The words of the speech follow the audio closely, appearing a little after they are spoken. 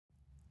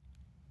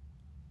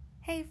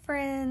Hey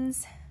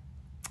friends,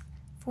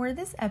 for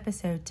this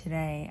episode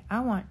today,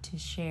 I want to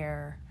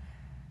share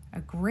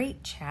a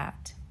great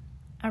chat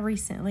I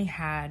recently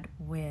had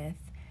with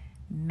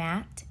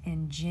Matt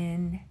and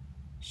Jenn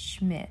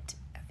Schmidt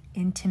of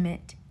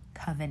Intimate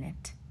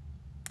Covenant.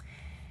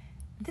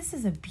 This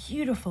is a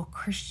beautiful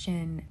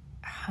Christian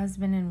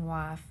husband and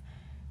wife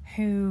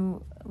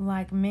who,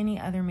 like many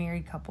other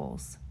married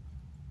couples,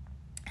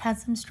 had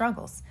some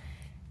struggles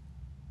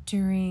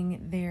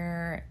during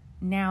their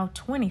now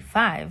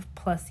 25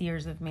 plus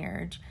years of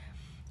marriage.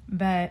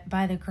 But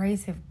by the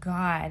grace of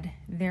God,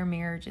 their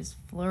marriage is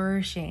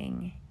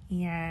flourishing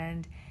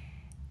and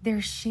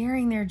they're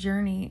sharing their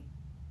journey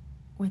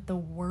with the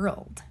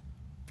world.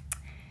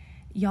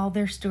 Y'all,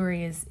 their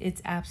story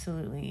it's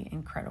absolutely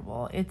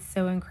incredible. It's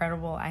so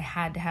incredible. I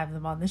had to have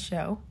them on the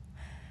show.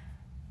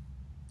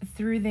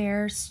 Through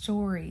their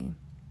story,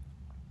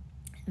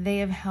 they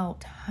have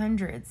helped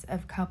hundreds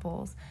of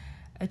couples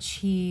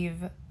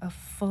achieve a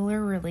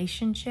fuller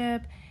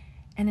relationship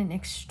and an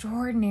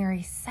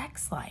extraordinary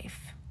sex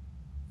life.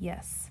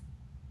 Yes,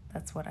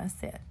 that's what I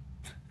said.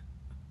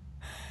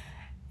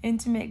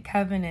 Intimate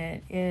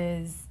Covenant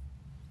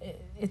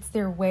it's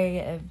their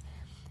way of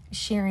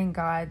sharing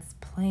God's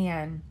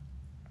plan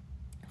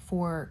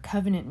for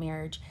covenant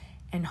marriage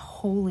and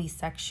holy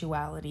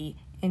sexuality.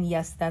 And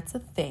yes, that's a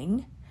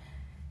thing.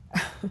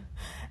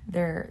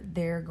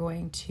 They're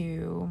going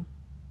to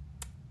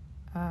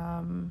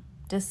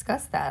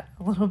discuss that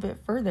a little bit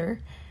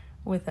further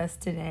with us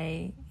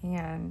today,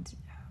 and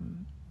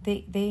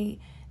they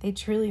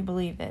truly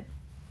believe that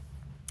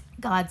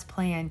God's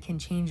plan can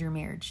change your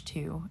marriage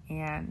too,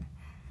 and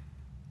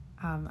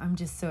I'm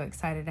just so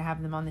excited to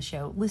have them on the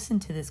show. Listen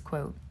to this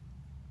quote.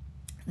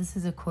 This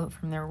is a quote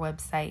from their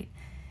website.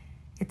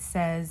 It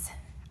says,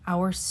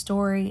 "Our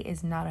story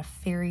is not a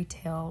fairy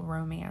tale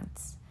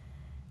romance.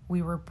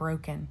 We were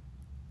broken,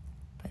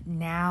 but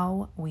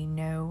now we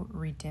know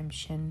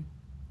redemption.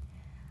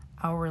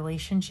 Our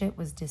relationship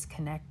was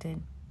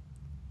disconnected,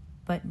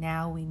 but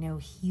now we know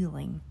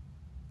healing.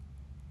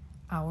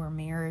 Our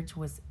marriage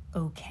was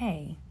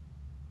okay,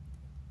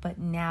 but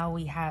now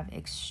we have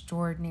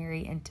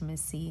extraordinary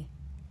intimacy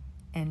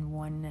and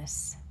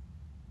oneness."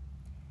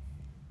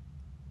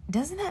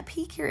 Doesn't that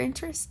pique your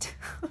interest?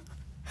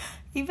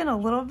 Even a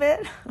little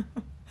bit?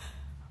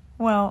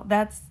 Well,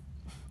 that's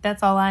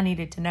all I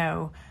needed to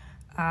know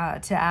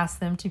to ask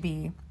them to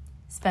be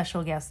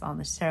special guests on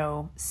the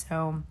show,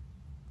 so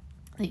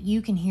that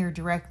you can hear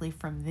directly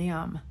from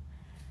them.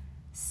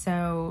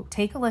 So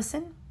take a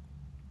listen,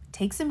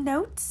 take some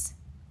notes,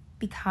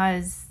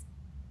 because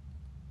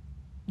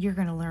you're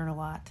going to learn a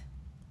lot.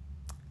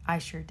 I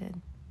sure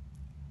did.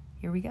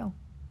 Here we go.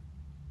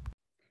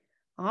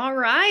 All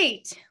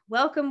right.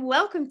 Welcome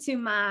to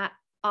my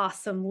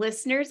awesome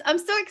listeners. I'm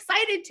so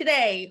excited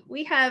today.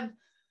 We have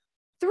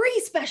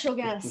 3 special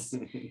guests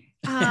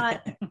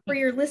for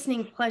your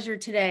listening pleasure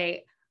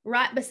today.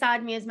 Right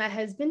beside me is my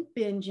husband,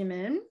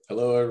 Benjamin.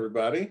 Hello,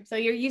 everybody. So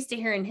you're used to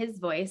hearing his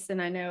voice,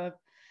 and I know I've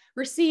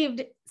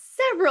received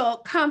several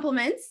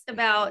compliments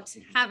about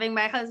having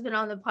my husband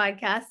on the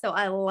podcast, so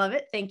I love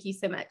it. Thank you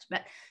so much.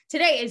 But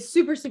today is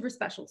super, super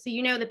special. So,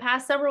 the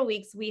past several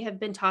weeks, we have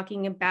been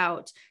talking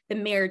about the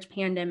marriage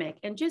pandemic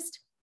and just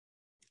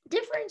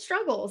different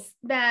struggles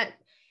that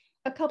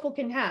a couple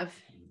can have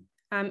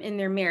in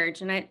their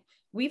marriage. And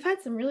we've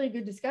had some really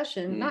good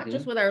discussion, not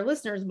just with our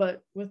listeners,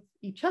 but with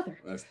each other.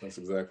 That's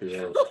exactly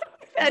right.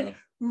 We've had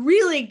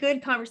really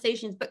good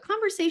conversations, but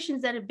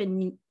conversations that have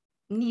been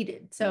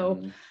needed.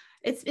 So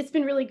it's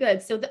been really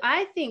good. So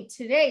I think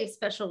today's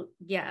special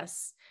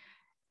guest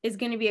is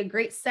going to be a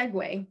great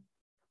segue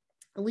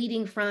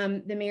leading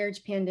from the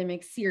marriage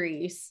pandemic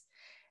series,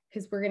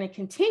 because we're going to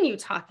continue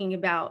talking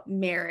about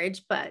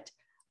marriage, but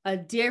a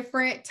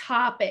different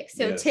topic.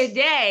 So Yes.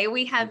 Today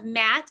we have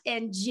Matt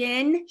and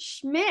Jenn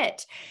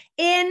Schmidt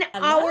in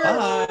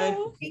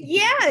Hello.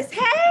 Yes.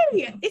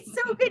 Hey, it's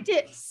so good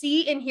to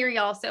see and hear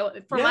y'all. So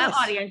for my Yes.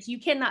 audience, you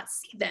cannot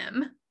see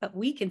them, but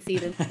we can see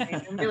them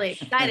today. I'm really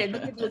excited.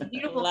 Look at those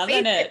beautiful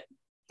Loving faces. it.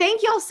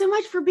 Thank y'all so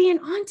much for being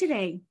on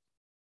today.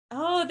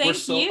 Oh,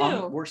 thank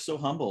you. We're so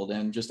humbled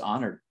and just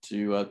honored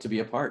to be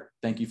a part.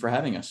 Thank you for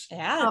having us.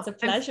 Yeah, it's a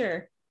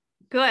pleasure.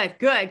 Good.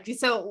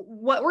 So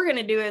what we're going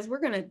to do is we're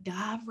going to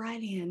dive right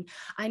in.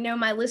 I know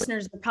my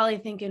listeners are probably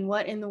thinking,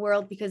 what in the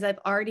world? Because I've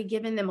already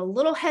given them a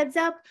little heads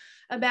up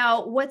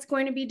about what's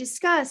going to be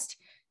discussed.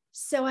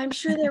 So I'm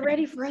sure they're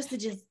ready for us to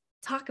just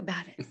talk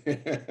about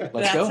it.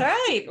 Let's go. That's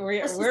right.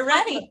 We're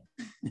ready.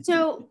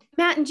 So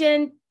Matt and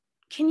Jenn,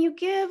 can you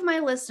give my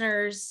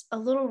listeners a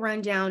little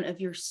rundown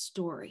of your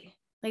story?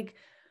 Like,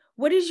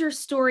 what is your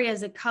story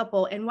as a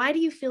couple, and why do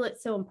you feel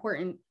it's so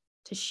important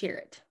to share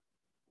it?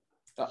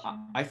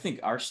 I think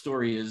our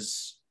story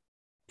is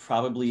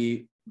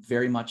probably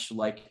very much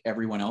like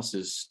everyone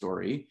else's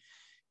story,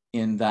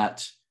 in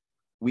that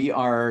we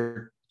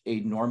are a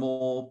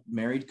normal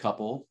married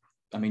couple.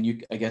 I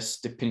mean, I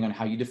guess depending on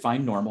how you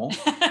define normal,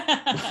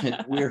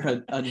 but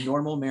we're a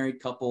normal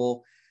married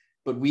couple,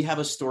 but we have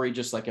a story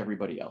just like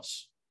everybody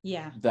else.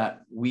 Yeah.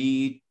 That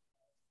we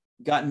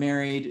got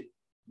married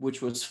which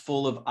was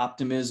full of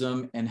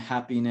optimism and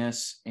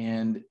happiness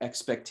and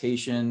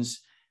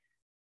expectations,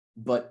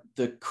 but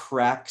the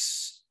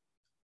cracks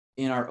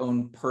in our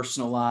own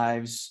personal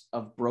lives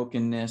of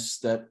brokenness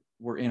that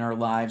were in our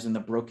lives and the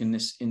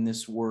brokenness in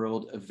this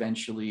world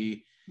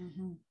eventually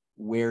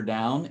wear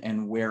down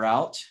and wear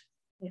out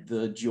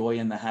the joy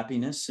and the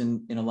happiness.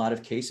 And in a lot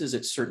of cases,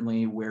 it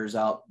certainly wears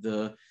out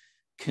the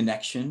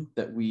connection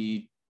that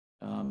we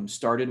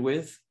started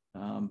with.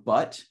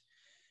 But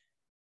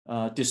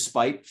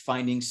despite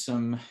finding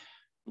some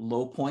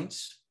low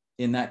points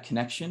in that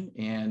connection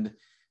and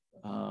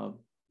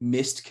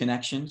missed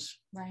connections,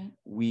 Right.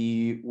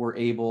 we were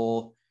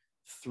able,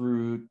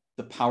 through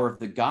the power of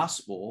the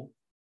gospel,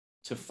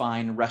 to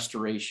find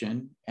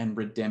restoration and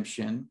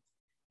redemption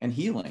and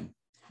healing.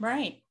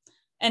 Right.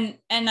 And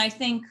I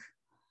think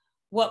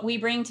what we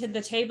bring to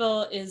the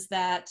table is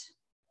that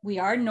we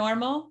are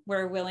normal.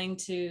 We're willing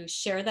to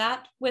share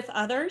that with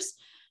others.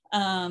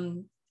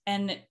 And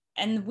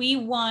we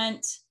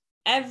want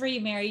every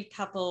married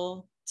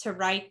couple to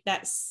write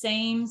that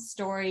same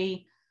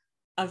story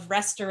of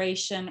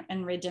restoration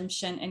and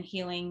redemption and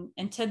healing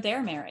into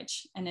their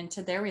marriage and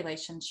into their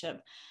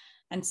relationship.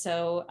 And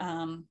so,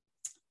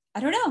 I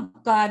don't know,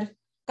 God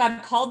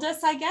called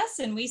us, I guess,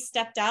 and we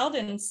stepped out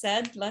and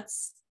said,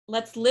 let's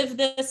live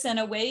this in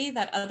a way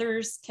that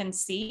others can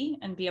see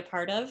and be a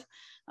part of.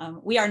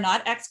 We are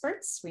not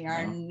experts. We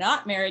are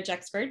not marriage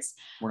experts.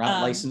 We're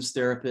not licensed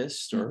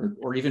therapists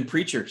or even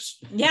preachers.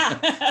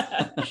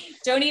 Yeah.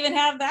 Don't even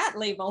have that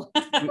label.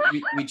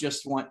 we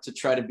just want to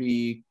try to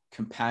be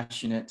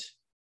compassionate,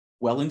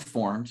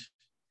 well-informed,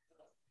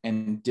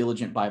 and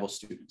diligent Bible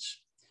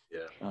students.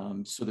 Yeah.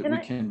 So that we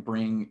can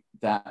bring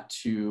that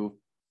to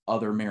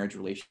other marriage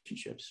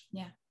relationships.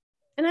 Yeah.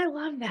 And I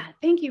love that.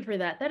 Thank you for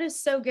that. That is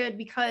so good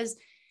because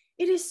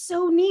it is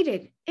so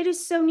needed. It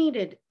is so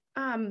needed.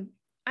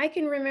 I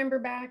can remember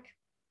back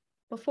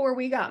before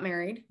we got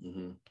married.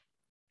 Mm-hmm.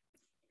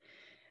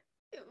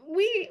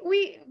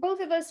 We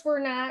both of us were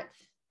you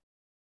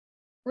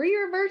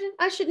a virgin?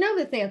 I should know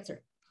this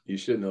answer. You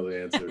should know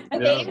the answer.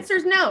 The answer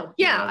is no.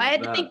 Yeah, No, I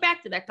had to not. think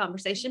back to that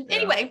conversation. Yeah.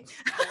 Anyway,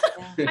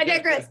 I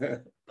digress.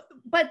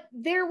 But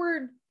there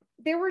were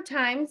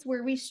times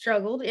where we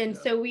struggled. And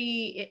so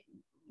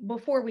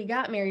before we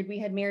got married, we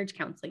had marriage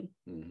counseling.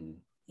 Mm-hmm.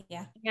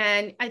 Yeah.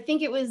 And I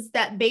think it was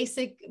that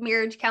basic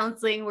marriage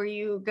counseling where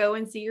you go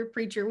and see your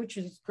preacher, which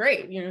is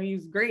great. You know,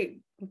 he's a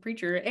great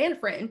preacher and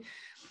friend.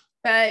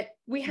 But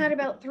we had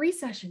about 3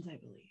 sessions, I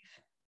believe.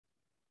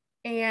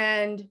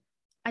 And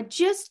I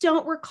just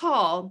don't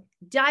recall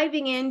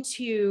diving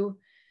into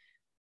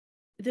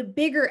the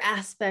bigger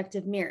aspect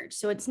of marriage.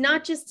 So it's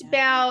not just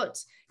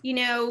about, you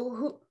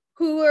know,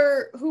 who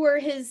are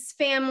his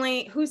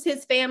family, who's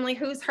his family,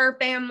 who's her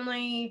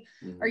family.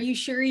 Mm-hmm. Are you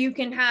sure you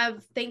can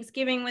have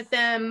Thanksgiving with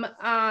them?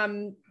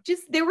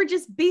 There were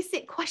just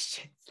basic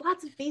questions,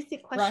 lots of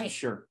basic questions. Right.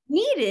 Sure.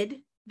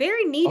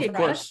 Very needed Of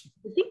for course. us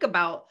to think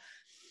about.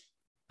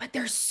 But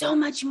there's so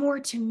much more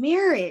to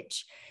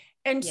marriage.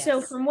 And so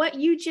Yes. from what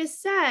you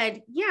just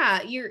said,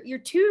 yeah, you're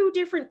 2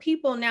 different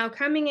people now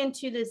coming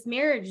into this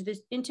marriage,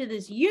 into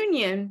this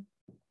union,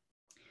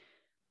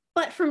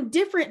 but from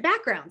different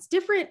backgrounds,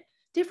 different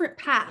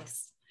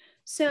paths.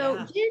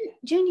 So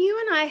Jen,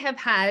 you and I have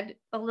had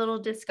a little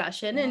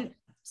discussion. And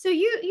so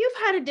you've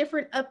had a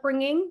different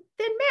upbringing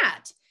than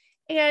Matt.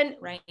 And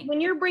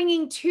when you're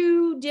bringing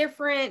 2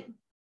 different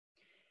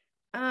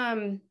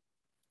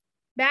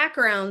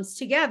backgrounds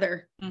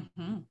together,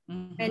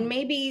 and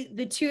maybe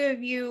the 2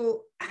 of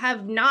you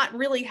have not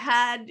really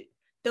had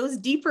those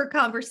deeper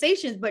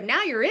conversations, but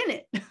now you're in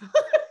it.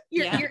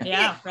 you're in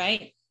it.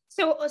 Right.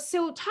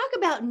 So talk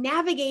about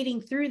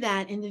navigating through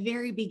that in the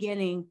very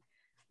beginning,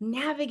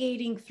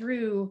 navigating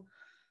through,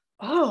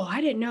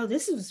 I didn't know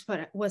this was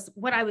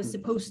what I was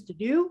supposed to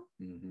do.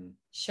 Mm-hmm.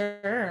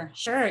 Sure.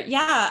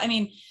 Yeah. I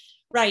mean,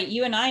 right.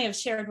 You and I have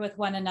shared with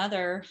one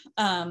another.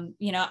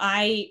 You know,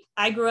 I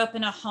grew up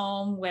in a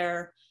home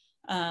where,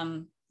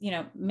 you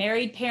know,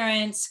 married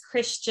parents,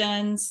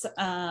 Christians,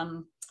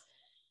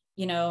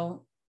 you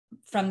know,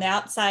 from the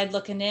outside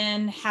looking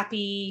in,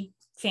 happy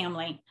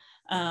family.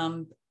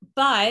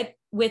 But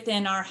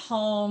within our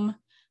home,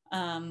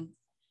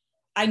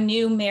 I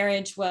knew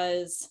marriage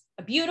was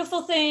a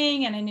beautiful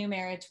thing, and I knew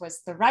marriage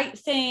was the right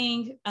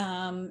thing,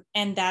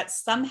 and that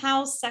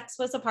somehow sex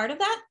was a part of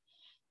that,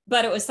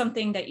 but it was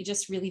something that you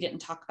just really didn't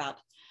talk about.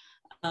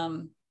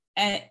 And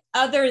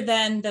other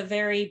than the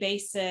very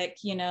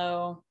basic, you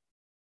know,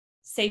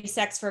 safe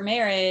sex for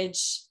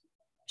marriage,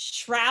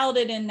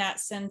 shrouded in that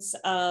sense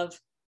of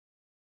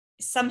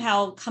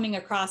somehow coming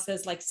across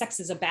as like sex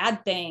is a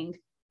bad thing,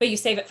 but you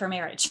save it for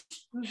marriage.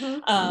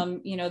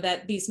 You know,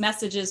 that these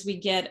messages we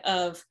get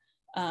of,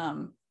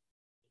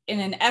 in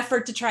an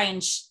effort to try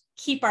and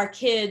keep our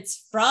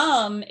kids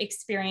from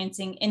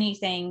experiencing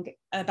anything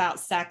about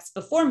sex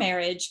before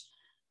marriage,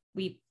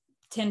 we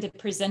tend to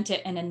present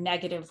it in a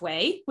negative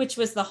way, which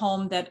was the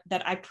home that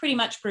I pretty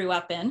much grew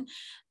up in.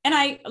 And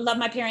I love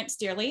my parents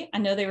dearly. I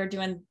know they were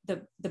doing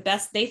the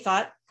best they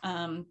thought.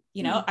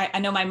 You know, I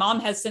know my mom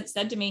has since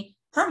said to me,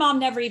 her mom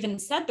never even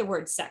said the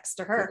word sex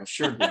to her.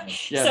 Sure.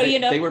 Yeah. So,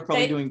 they were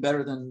probably doing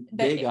better than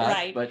they got.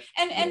 Right. But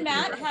and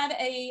Matt had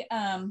a,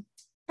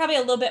 probably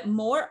a little bit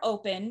more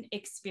open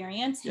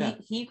experience. Yeah.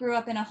 He grew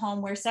up in a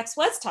home where sex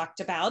was talked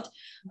about.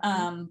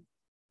 And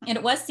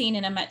it was seen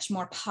in a much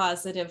more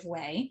positive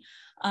way.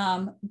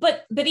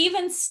 But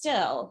even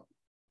still,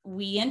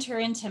 we enter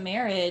into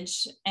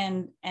marriage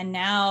and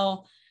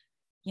now,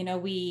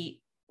 we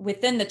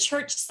within the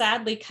church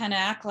sadly kind of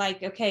act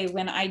like, okay,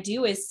 when I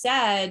do is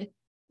said,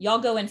 y'all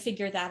go and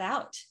figure that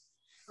out.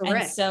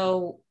 Correct. And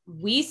so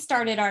we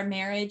started our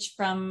marriage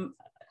from,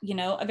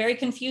 a very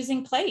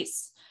confusing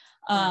place.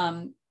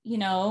 For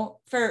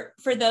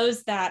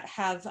those that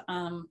have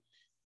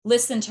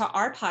listened to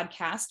our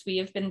podcast, we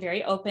have been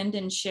very open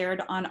and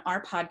shared on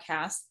our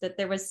podcast that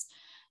there was,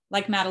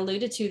 like Matt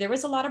alluded to, there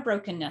was a lot of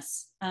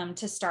brokenness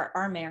to start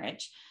our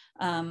marriage.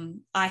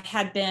 I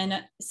had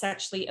been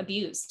sexually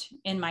abused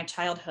in my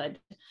childhood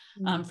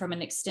from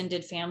an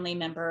extended family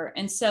member.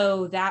 And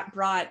so that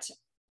brought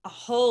a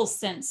whole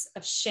sense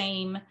of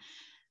shame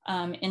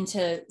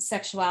into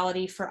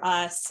sexuality for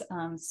us.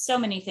 So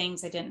many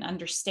things I didn't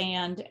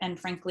understand and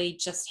frankly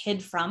just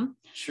hid from.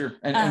 Sure.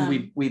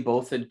 And we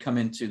both had come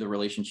into the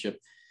relationship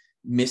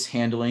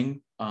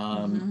mishandling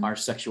our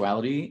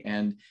sexuality,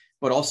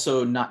 but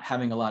also not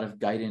having a lot of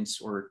guidance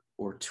or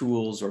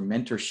tools or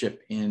mentorship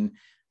in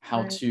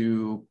how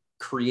to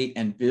create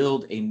and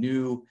build a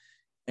new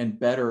and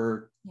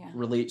better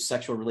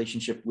sexual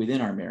relationship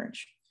within our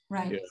marriage.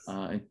 Right.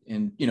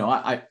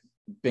 I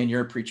Ben,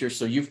 you're a preacher,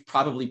 so you've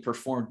probably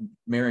performed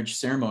marriage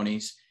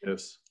ceremonies.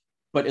 Yes.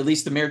 But at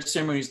least the marriage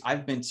ceremonies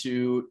I've been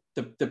to,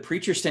 the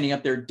preacher standing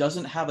up there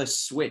doesn't have a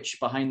switch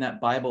behind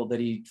that Bible that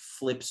he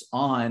flips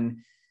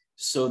on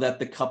so that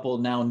the couple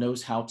now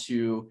knows how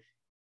to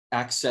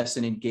access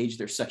and engage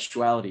their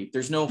sexuality.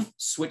 There's no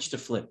switch to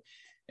flip.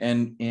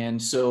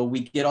 And so we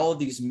get all of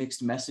these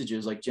mixed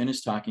messages like Jenn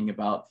is talking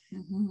about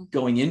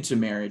going into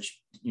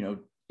marriage.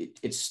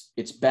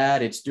 It's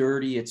bad, it's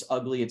dirty, it's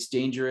ugly, it's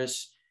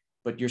dangerous,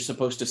 but you're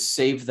supposed to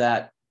save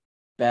that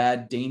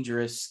bad,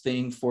 dangerous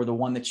thing for the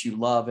one that you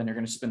love and you're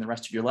going to spend the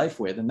rest of your life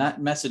with. And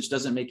that message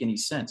doesn't make any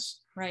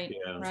sense. Right.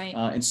 Yeah. Right.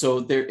 And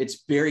so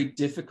it's very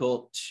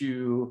difficult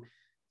to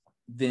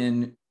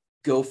then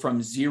go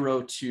from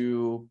zero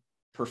to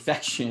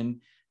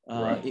perfection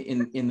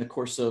in the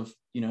course of,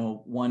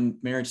 one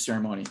marriage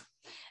ceremony.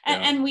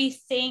 And we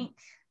think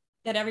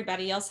that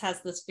everybody else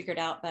has this figured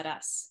out but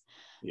us.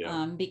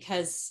 Yeah.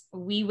 Because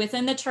we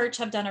within the church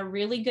have done a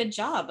really good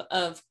job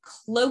of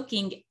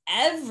cloaking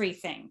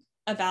everything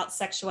about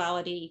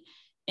sexuality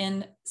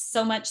in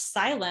so much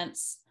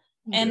silence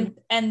and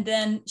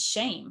then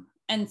shame.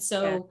 And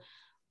so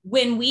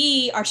when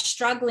we are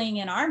struggling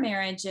in our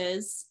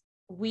marriages,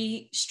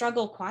 we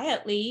struggle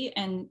quietly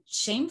and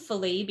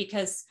shamefully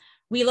because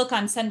we look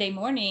on Sunday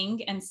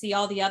morning and see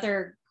all the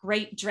other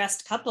great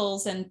dressed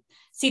couples and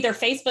see their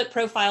Facebook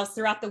profiles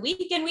throughout the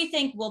week. And we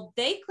think, well,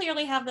 they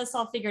clearly have this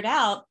all figured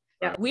out.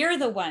 Yeah. We're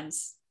the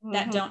ones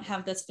that don't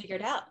have this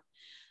figured out.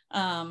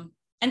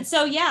 And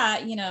so,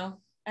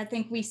 I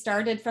think we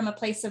started from a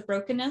place of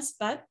brokenness,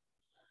 but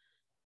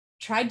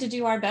tried to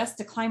do our best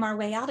to climb our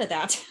way out of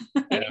that.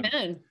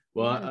 Amen.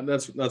 Well,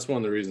 that's one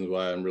of the reasons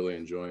why I'm really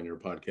enjoying your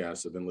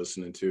podcast. I've been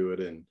listening to it,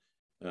 and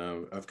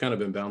I've kind of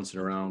been bouncing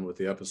around with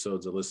the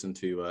episodes. I listened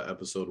to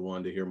episode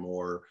 1 to hear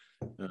more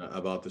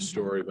about the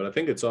story, but I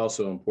think it's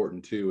also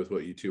important too with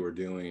what you two are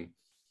doing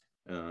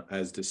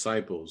as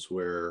disciples,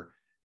 where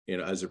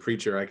as a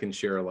preacher, I can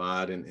share a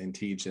lot and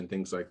teach and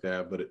things like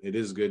that, but it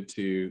is good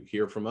to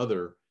hear from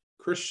other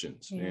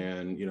Christians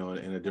and,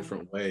 in a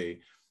different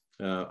way.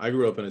 I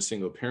grew up in a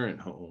single parent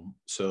home.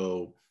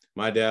 So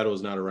my dad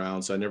was not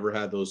around. So I never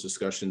had those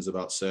discussions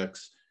about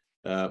sex.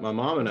 My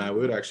mom and I,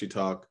 we would actually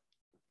talk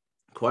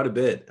quite a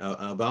bit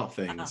about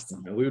things.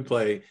 Awesome. And we would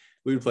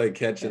play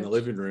catch in the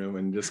living room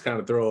and just kind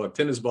of throw a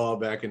tennis ball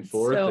back and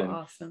forth. So and,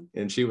 awesome.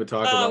 And she would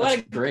talk about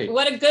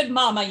what a good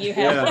mama you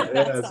have.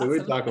 Yeah. So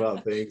we'd talk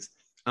about things.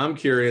 I'm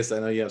curious, I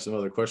know you have some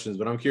other questions,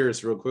 but I'm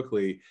curious real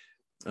quickly,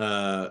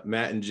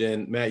 Matt and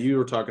Jenn. Matt, you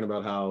were talking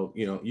about how,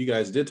 you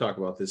guys did talk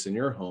about this in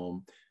your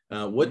home.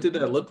 What did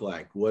that look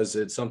like? Was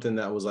it something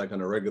that was like on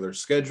a regular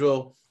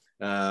schedule?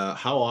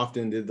 How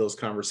often did those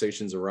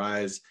conversations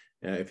arise?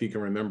 If you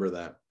can remember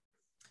that.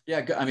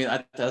 Yeah, I mean,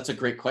 that's a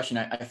great question.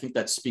 I think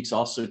that speaks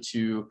also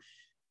to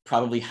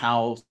probably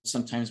how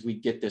sometimes we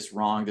get this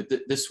wrong,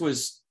 that this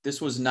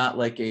was not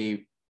like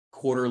a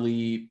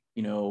quarterly,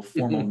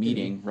 formal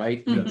meeting,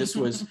 right? This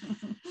was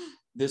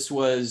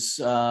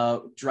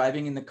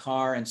driving in the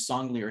car and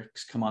song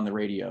lyrics come on the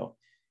radio,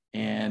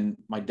 and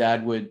my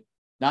dad would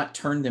not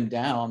turn them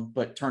down,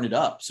 but turn it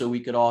up so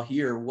we could all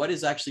hear what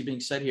is actually being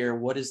said here.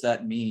 What does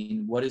that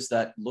mean? What does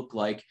that look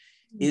like?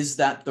 Is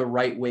that the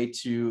right way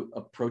to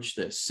approach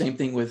this? Same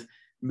thing with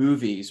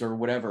movies or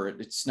whatever.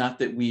 It's not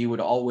that we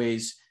would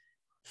always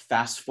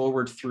fast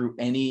forward through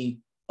any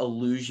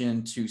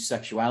allusion to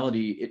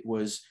sexuality. It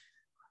was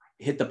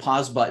hit the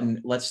pause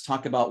button. Let's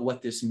talk about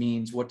what this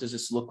means. What does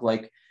this look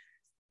like?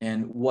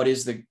 And what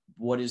is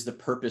the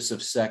purpose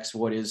of sex?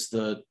 What is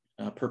the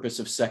purpose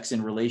of sex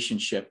in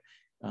relationship.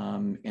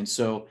 And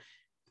so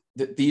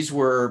these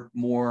were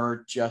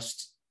more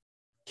just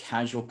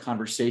casual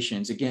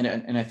conversations again.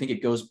 And I think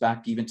it goes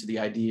back even to the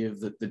idea of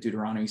the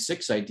Deuteronomy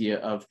 6 idea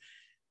of,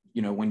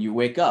 when you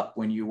wake up,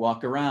 when you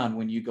walk around,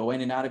 when you go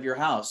in and out of your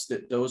house,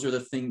 that those are the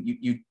things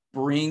you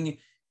bring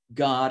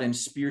God and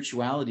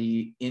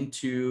spirituality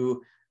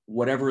into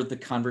whatever the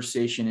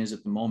conversation is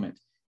at the moment,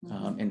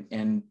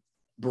 and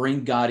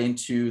bring God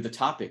into the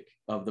topic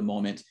of the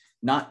moment,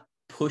 not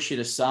push it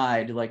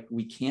aside like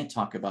we can't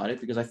talk about it,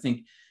 because I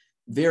think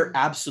there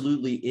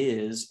absolutely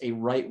is a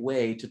right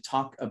way to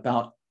talk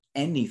about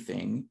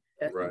anything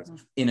Right.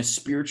 in a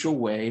spiritual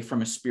way,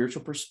 from a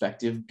spiritual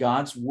perspective.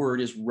 God's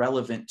word is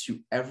relevant to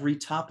every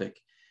topic.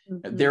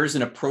 There is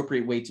an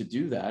appropriate way to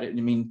do that. I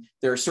mean,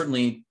 there are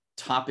certainly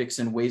topics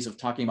and ways of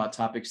talking about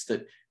topics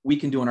that we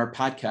can do on our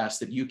podcast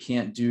that you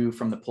can't do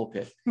from the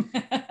pulpit,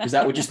 because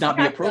that would just not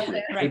be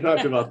appropriate. We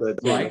talked about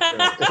that too. Right.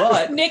 Yeah.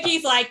 But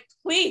Nikki's like,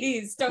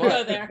 please don't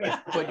go there.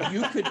 but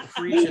you could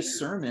preach a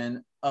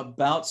sermon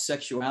about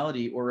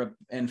sexuality,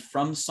 and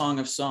from Song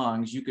of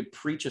Songs, you could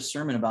preach a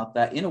sermon about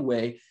that in a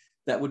way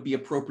that would be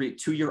appropriate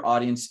to your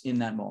audience in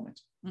that moment.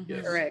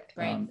 Yes. Correct.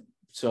 Right.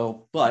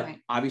 But Right.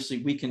 obviously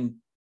we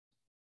can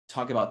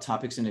talk about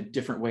topics in a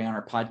different way on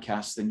our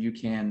podcast than you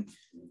can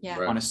Yeah.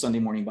 Right. on a Sunday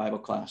morning Bible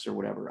class or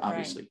whatever,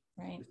 obviously.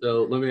 Right.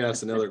 So let me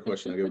ask another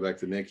question. I'll go back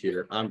to Nick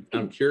here.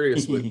 I'm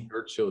curious with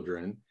your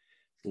children,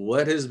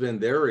 what has been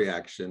their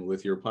reaction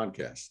with your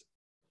podcast?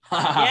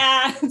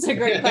 Yeah, it's a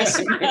great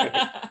question.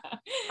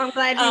 I'm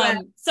glad you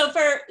asked. So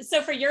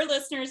for your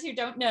listeners who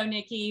don't know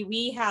Nikki,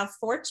 we have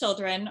 4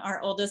 children. Our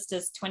oldest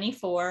is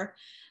 24,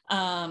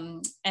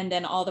 and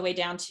then all the way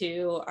down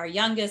to our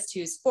youngest,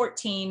 who's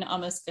 14,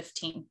 almost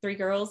 15. 3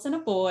 girls and a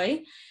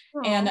boy.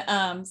 Aw.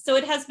 And so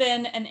it has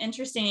been an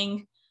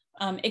interesting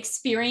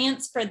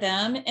experience for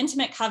them.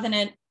 Intimate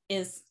Covenant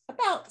is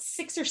about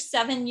 6 or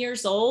 7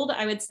 years old,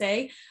 I would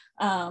say.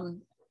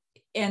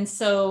 And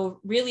so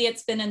really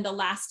it's been in the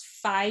last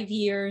 5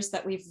 years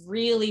that we've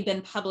really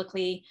been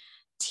publicly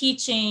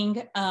teaching.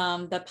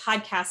 The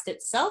podcast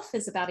itself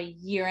is about 1.5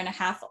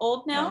 years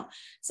old now. Right.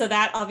 So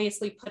that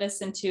obviously put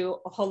us into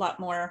a whole lot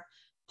more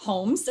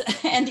homes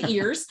and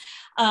ears.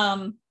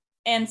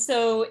 And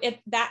so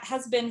that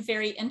has been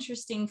very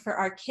interesting for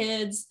our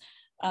kids.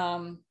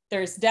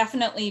 There's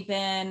definitely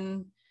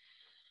been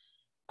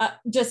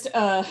just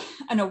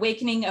an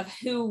awakening of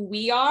who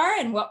we are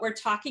and what we're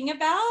talking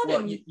about, Well,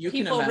 and you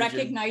can people imagine-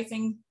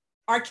 recognizing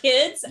our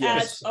kids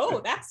Yes.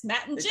 as, that's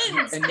Matt and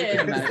Jenn's And you kids.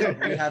 can imagine,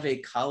 we have a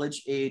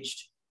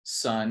college-aged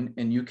son,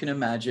 and you can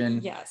imagine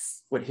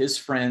Yes. what his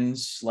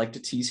friends like to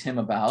tease him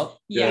about,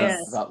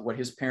 Yes. about what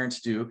his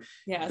parents do.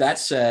 Yes. That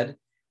said,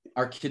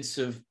 our kids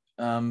have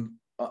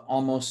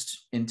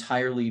almost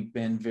entirely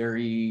been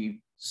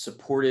very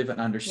supportive and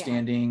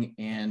understanding,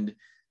 and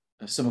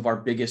some of our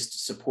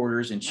biggest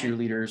supporters and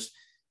cheerleaders,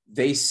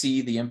 they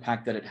see the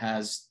impact that it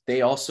has.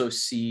 They also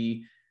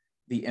see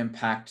the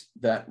impact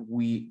that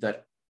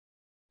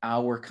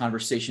our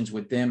conversations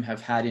with them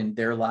have had in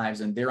their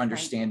lives and their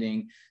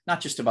understanding,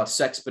 not just about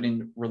sex, but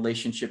in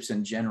relationships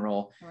in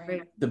general.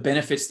 Right. The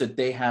benefits that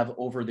they have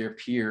over their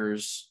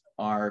peers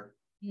are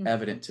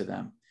evident to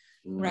them.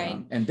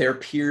 Right. And their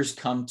peers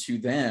come to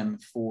them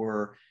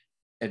for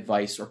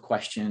advice or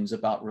questions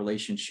about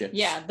relationships.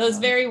 Yeah. Those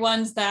very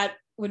ones that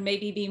would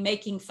maybe be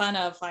making fun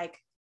of, like,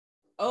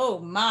 oh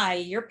my,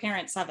 your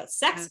parents have a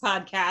sex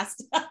podcast,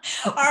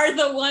 are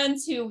the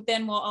ones who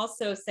then will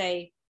also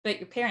say, but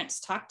your parents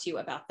talk to you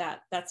about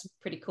that. That's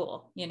pretty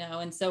cool,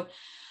 And so,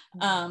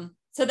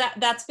 so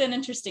that's been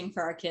interesting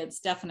for our kids.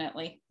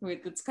 Definitely.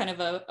 It's kind of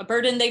a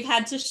burden they've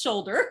had to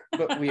shoulder.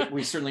 But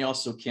we certainly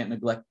also can't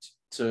neglect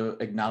to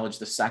acknowledge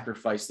the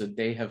sacrifice that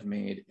they have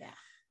made.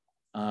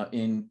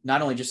 In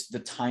not only just the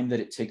time that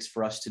it takes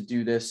for us to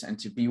do this and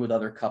to be with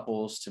other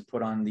couples, to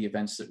put on the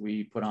events that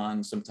we put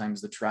on,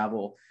 sometimes the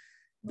travel,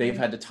 they've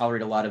had to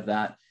tolerate a lot of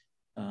that.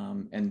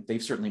 And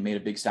they've certainly made a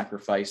big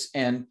sacrifice.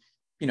 And,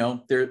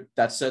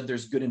 that said,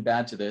 there's good and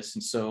bad to this.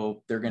 And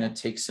so they're going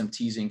to take some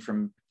teasing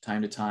from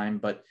time to time,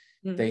 but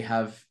they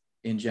have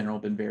in general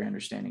been very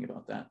understanding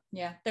about that.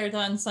 Yeah. They're the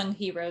unsung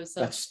heroes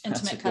of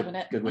Intimate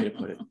Covenant. Good way to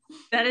put it.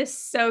 That is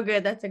so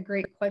good. That's a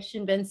great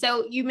question, Ben.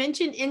 So you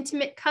mentioned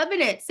Intimate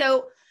Covenant.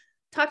 So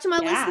talk to my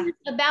listeners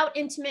about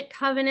Intimate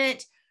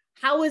Covenant.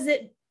 How was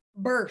it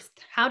birthed?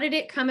 How did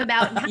it come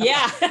about? How did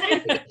you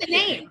pick the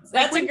name?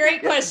 That's a great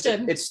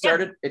question. It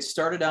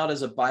started out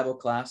as a Bible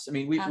class. I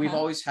mean, we've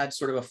always had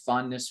sort of a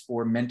fondness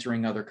for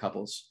mentoring other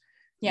couples.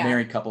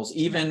 Married couples,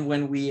 even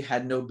when we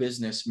had no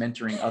business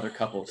mentoring other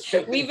couples.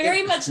 We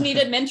very much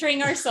needed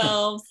mentoring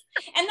ourselves.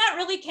 And that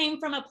really came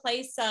from a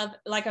place of,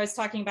 like I was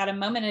talking about a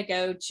moment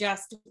ago,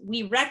 just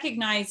we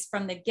recognized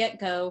from the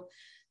get-go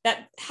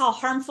that how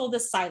harmful the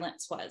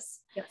silence was.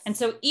 Yes. And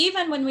so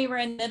even when we were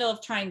in the middle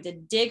of trying to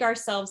dig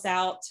ourselves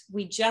out,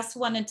 we just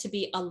wanted to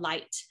be a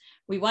light.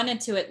 We wanted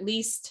to at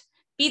least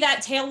be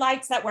that tail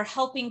lights that were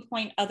helping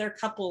point other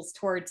couples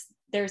towards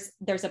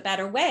there's a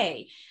better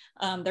way.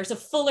 There's a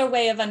fuller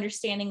way of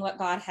understanding what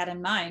God had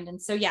in mind.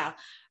 And so,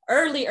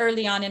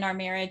 early on in our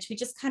marriage, we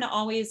just kind of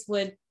always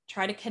would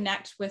try to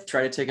connect with,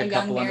 try to take a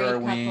couple under our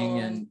wing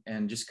couple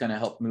and just kind of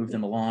help move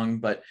them along.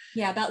 But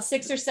yeah, about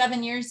 6 or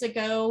 7 years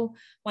ago,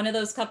 one of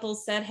those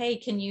couples said, hey,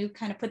 can you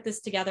kind of put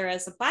this together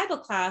as a Bible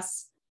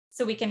class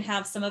so we can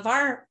have some of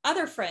our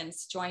other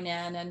friends join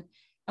in? And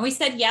we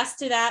said yes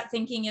to that,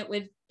 thinking it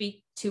would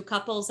be 2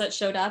 couples that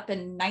showed up,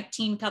 and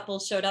 19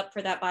 couples showed up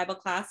for that Bible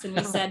class. And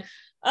we said,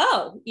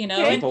 oh,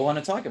 people want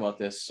to talk about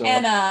this. So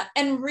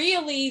and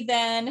really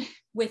then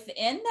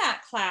within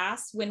that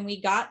class, when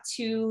we got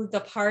to the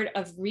part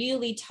of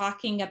really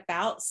talking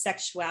about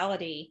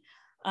sexuality,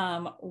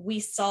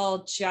 we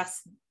saw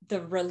just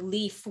the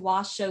relief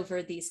wash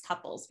over these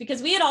couples,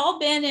 because we had all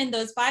been in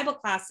those Bible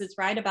classes,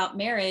 right, about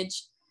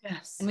marriage.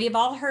 Yes. And we've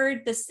all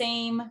heard the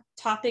same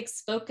topics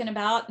spoken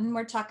about, and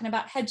we're talking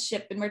about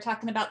headship, and we're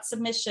talking about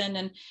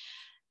submission,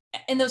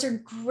 and those are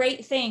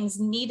great things,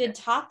 needed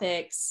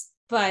topics,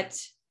 but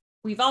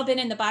we've all been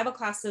in the Bible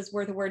classes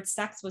where the word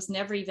sex was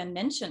never even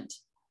mentioned,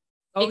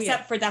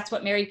 except for that's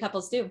what married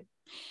couples do.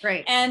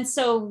 Right. And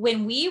so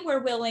when we were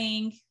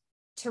willing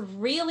to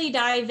really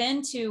dive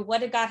into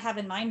what did God have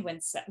in mind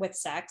with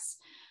sex,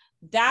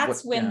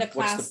 that's when the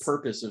class. What's the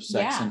purpose of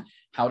sex, and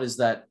how does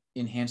that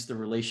enhance the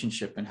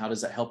relationship, and how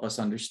does that help us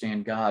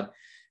understand God?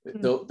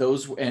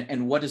 Those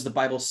and what does the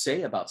Bible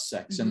say about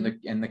sex, and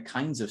the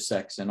kinds of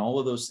sex, and all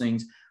of those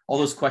things, all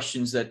those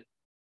questions that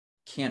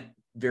can't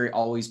very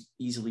always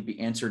easily be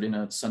answered in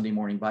a Sunday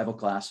morning Bible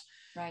class.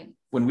 Right.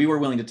 When we were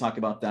willing to talk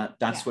about that,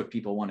 that's what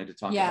people wanted to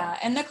talk about. Yeah.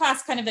 And the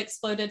class kind of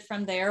exploded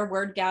from there.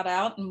 Word got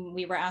out, and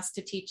we were asked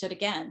to teach it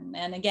again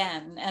and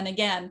again and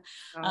again,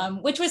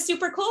 which was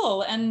super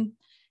cool.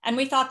 And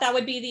we thought that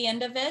would be the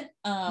end of it.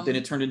 Then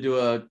it turned into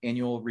an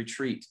annual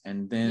retreat,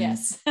 and then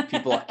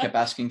people kept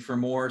asking for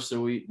more.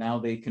 So now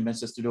they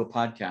convinced us to do a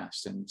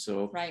podcast. And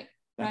so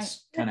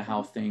that's kind of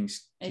how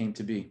things came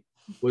to be.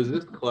 Was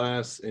this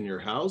class in your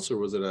house, or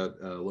was it at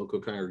a local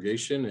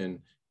congregation? And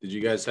did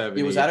you guys have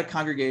It was at a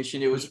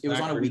congregation. It was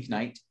on a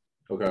weeknight.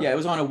 Okay. Yeah, it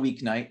was on a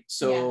weeknight.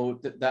 So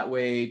that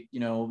way,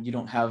 you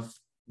don't have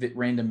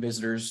random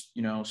visitors,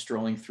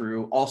 strolling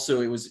through.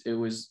 Also, it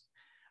was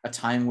a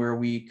time where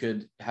we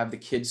could have the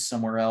kids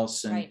somewhere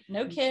else, and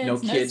no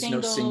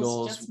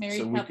singles, just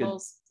married so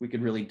couples. we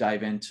could really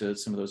dive into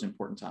some of those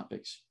important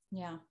topics.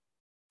 Yeah.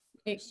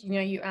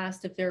 You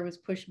asked if there was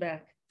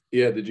pushback.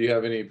 Yeah. Did you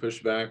have any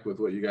pushback with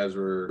what you guys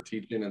were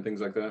teaching and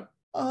things like that?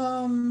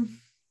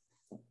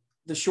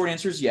 The short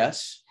answer is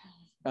yes.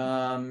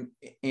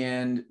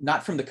 And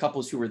not from the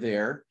couples who were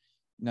there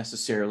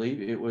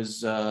necessarily. It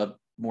was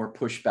more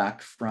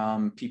pushback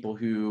from people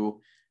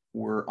who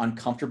were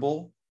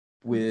uncomfortable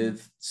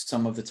with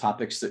some of the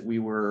topics that we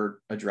were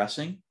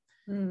addressing.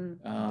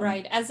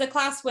 Right. As the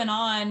class went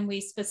on,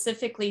 we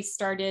specifically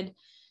started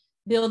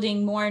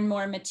building more and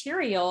more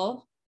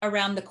material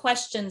around the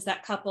questions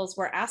that couples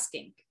were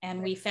asking.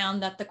 And we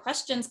found that the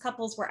questions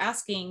couples were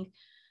asking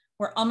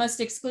were almost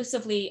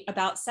exclusively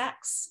about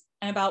sex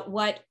and about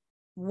what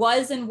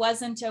was and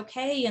wasn't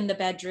okay in the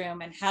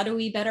bedroom, and how do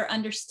we better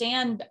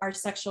understand our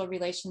sexual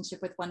relationship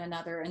with one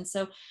another. And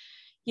so,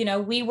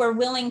 we were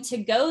willing to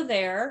go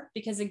there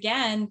because,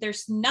 again,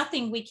 there's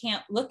nothing we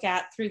can't look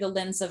at through the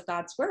lens of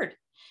God's word.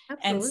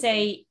 Absolutely. And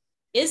say,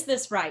 is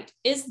this right?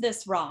 Is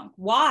this wrong?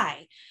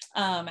 Why?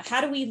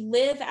 How do we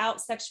live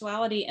out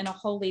sexuality in a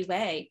holy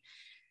way?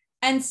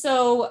 And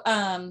so,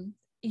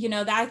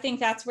 I think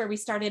that's where we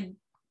started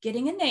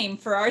getting a name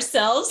for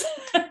ourselves,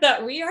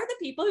 that we are the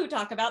people who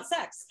talk about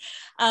sex.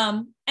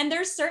 And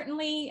there's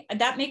certainly,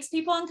 that makes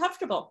people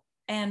uncomfortable.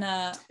 And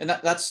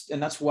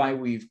that's why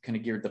we've kind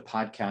of geared the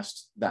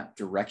podcast that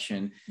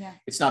direction. Yeah.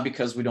 It's not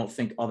because we don't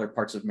think other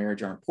parts of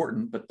marriage are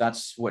important, but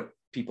that's what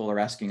people are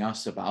asking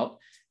us about.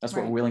 That's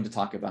what we're willing to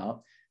talk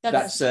about.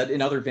 That said,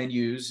 in other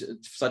venues,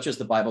 such as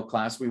the Bible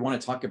class, we want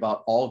to talk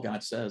about all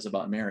God says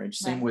about marriage.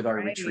 Same with our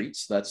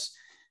retreats. That's,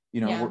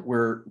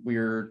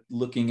 we're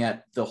looking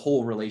at the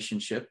whole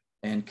relationship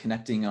and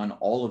connecting on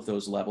all of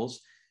those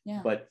levels. Yeah.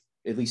 But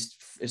at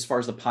least as far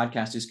as the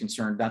podcast is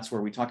concerned, that's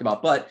where we talk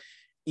about. But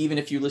even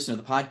if you listen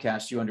to the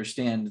podcast, you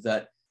understand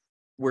that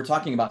we're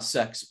talking about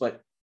sex,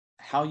 but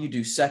how you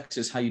do sex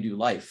is how you do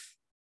life.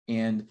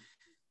 And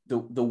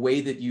the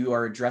way that you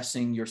are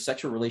addressing your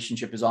sexual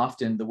relationship is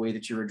often the way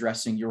that you're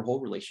addressing your whole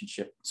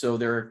relationship. So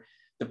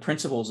the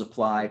principles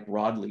apply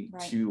broadly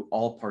to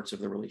all parts of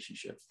the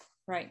relationship.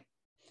 Right.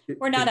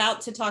 We're not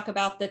out to talk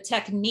about the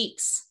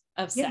techniques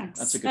of sex.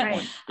 That's a good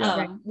point.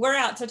 Yeah. We're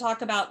out to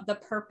talk about the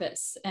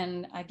purpose.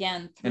 And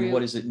again, and what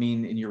does it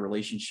mean in your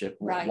relationship?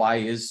 Right. Why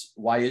is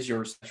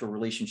your sexual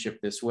relationship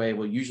this way?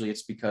 Well, usually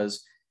it's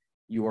because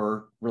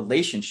your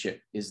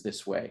relationship is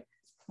this way.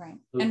 Right.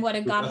 And what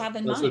did God have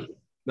in mind?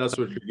 That's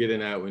what you're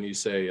getting at when you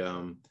say,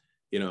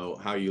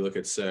 how you look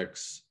at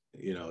sex,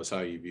 is how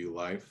you view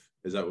life.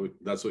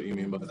 That's what you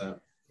mean by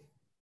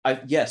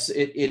that? Yes,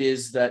 it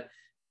is that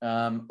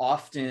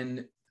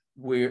often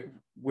we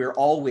are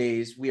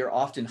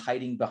often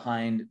hiding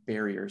behind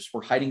barriers.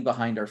 We're hiding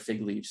behind our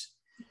fig leaves.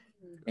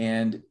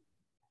 And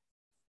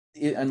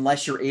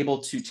unless you're able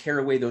to tear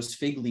away those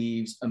fig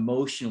leaves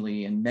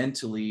emotionally and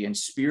mentally and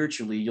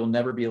spiritually, you'll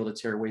never be able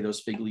to tear away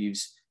those fig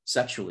leaves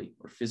sexually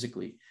or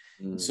physically.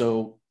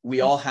 So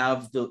we all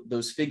have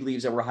those fig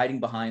leaves that we're hiding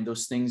behind,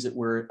 those things that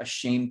we're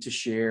ashamed to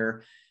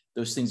share,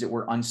 those things that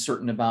we're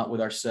uncertain about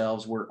with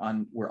ourselves. We're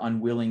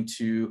unwilling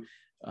to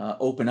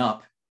open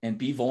up and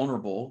be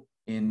vulnerable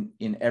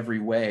in every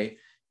way.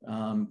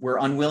 We're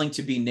unwilling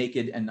to be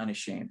naked and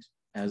unashamed,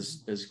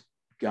 as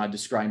God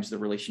describes the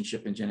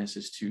relationship in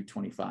Genesis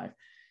 2:25.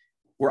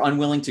 We're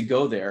unwilling to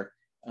go there.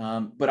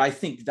 But I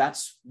think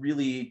that's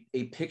really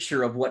a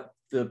picture of what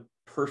the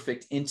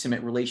perfect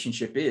intimate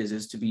relationship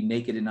is to be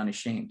naked and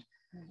unashamed.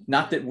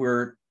 Not that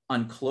we're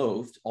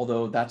unclothed,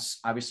 although that's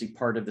obviously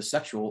part of the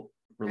sexual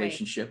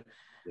relationship.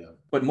 Right. Yeah.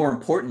 But more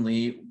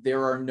importantly,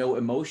 there are no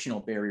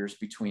emotional barriers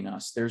between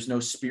us. There's no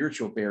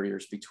spiritual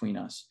barriers between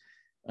us.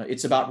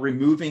 It's about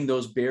removing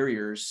those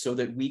barriers so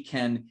that we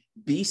can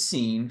be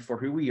seen for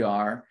who we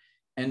are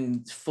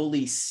and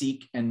fully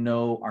seek and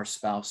know our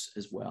spouse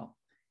as well.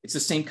 It's the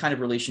same kind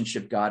of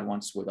relationship God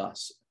wants with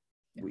us.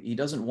 He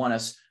doesn't want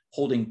us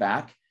holding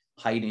back,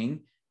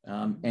 hiding,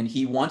 and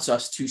he wants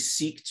us to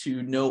seek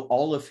to know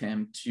all of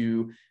him,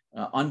 to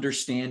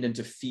understand and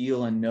to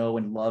feel and know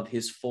and love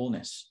his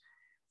fullness.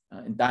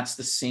 And that's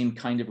the same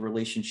kind of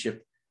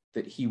relationship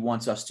that he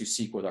wants us to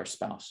seek with our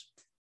spouse,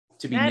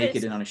 to be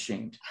naked and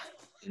unashamed.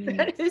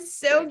 That is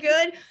so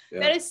good.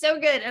 Yeah. That is so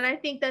good. And I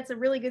think that's a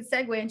really good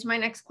segue into my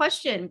next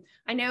question.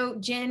 I know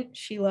Jen,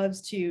 she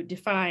loves to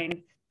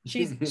define.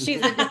 She's a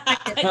definer.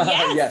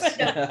 Yes.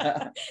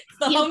 Yes. It's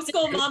the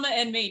homeschool mama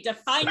and me.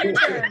 Define your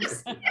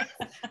terms.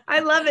 I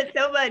love it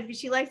so much.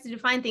 She likes to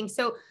define things.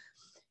 So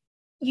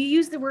you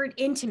use the word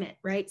intimate,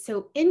 right?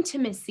 So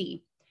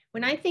intimacy.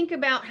 When I think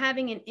about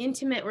having an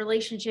intimate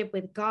relationship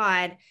with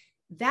God,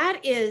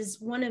 that is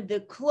one of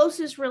the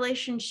closest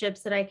relationships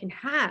that I can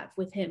have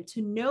with him,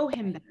 to know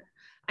him better.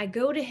 I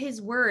go to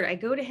his word. I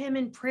go to him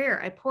in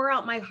prayer. I pour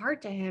out my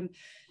heart to him,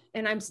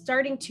 and I'm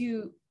starting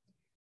to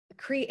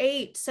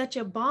create such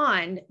a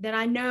bond that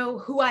I know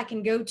who I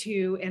can go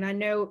to, and I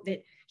know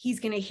that he's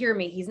going to hear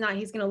me. He's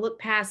going to look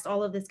past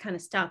all of this kind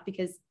of stuff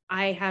because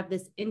I have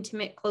this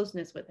intimate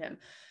closeness with him.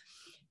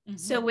 Mm-hmm.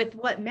 So with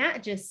what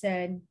Matt just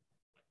said,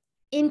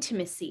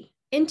 intimacy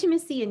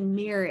in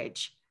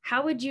marriage,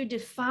 how would you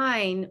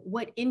define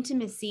what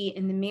intimacy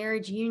in the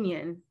marriage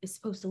union is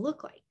supposed to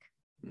look like?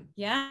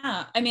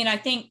 Yeah. I mean, I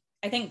think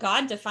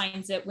God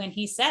defines it when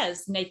he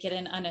says naked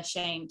and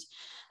unashamed,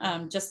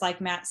 just like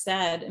Matt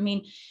said. I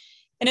mean,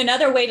 and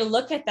another way to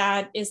look at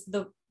that is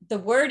the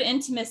word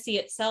intimacy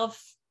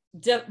itself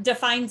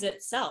defines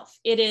itself.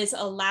 It is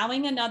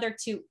allowing another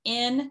to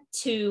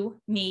into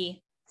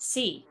me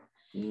see.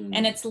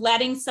 And it's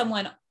letting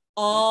someone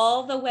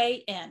all the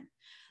way in.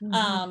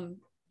 Mm-hmm.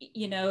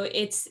 You know,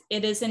 it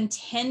is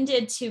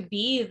intended to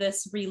be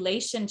this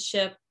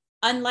relationship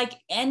unlike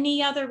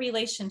any other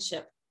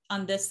relationship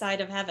on this side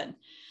of heaven.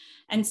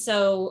 And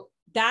so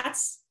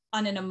that's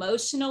on an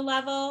emotional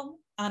level,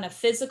 on a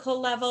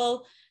physical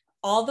level,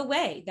 all the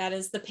way. That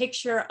is the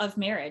picture of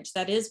marriage.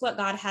 That is what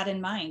God had in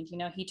mind. You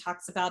know, he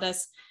talks about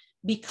us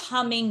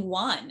becoming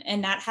one,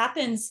 and that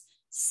happens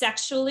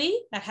sexually,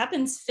 that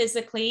happens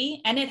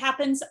physically, and it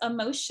happens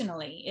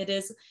emotionally. It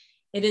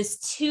is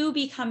two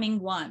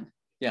becoming one.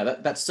 Yeah,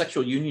 that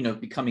sexual union of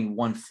becoming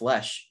one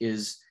flesh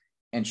is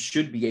and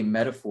should be a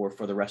metaphor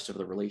for the rest of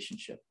the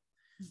relationship.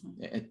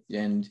 Mm-hmm.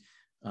 And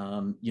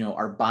you know,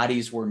 our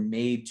bodies were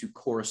made to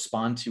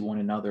correspond to one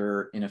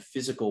another in a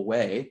physical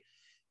way,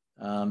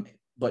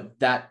 but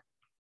that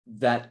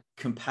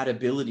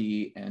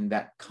compatibility and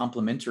that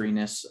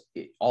complementariness,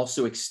 it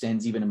also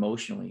extends even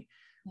emotionally.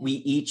 Mm-hmm. We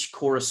each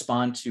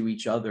correspond to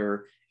each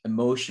other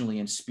emotionally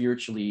and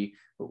spiritually.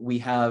 We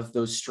have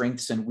those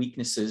strengths and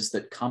weaknesses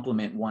that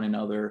complement one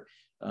another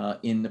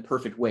in the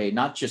perfect way,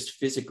 not just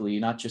physically,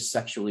 not just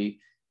sexually,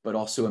 but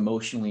also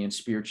emotionally and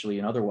spiritually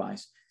and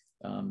otherwise.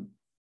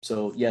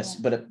 So yes,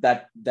 but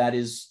that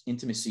is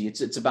intimacy.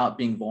 It's about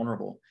being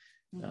vulnerable.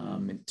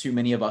 Mm-hmm. And too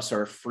many of us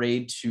are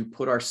afraid to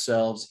put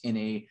ourselves in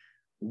a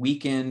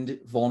weakened,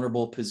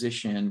 vulnerable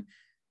position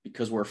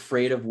because we're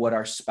afraid of what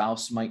our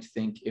spouse might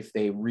think if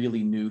they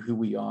really knew who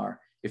we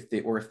are, if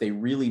they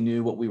really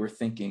knew what we were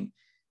thinking.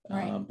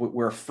 Right.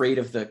 We're afraid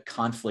of the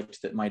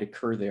conflict that might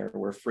occur there.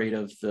 We're afraid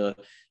of the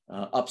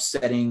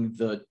upsetting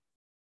the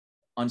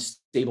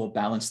unstable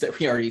balance that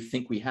we already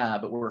think we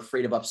have, but we're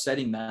afraid of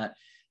upsetting that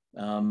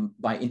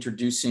by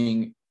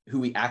introducing who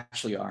we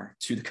actually are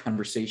to the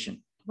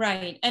conversation.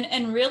 Right.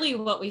 And really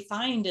what we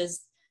find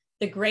is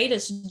the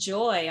greatest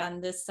joy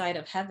on this side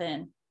of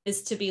heaven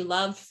is to be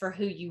loved for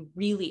who you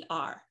really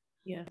are.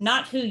 Yeah.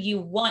 Not who you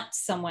want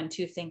someone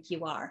to think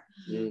you are.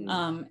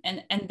 Mm.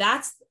 And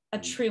that's a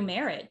true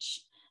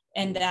marriage.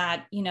 And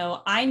that, you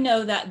know, I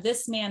know that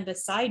this man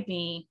beside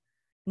me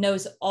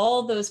knows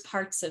all those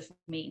parts of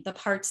me, the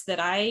parts that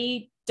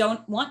I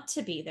don't want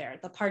to be there,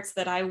 the parts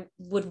that I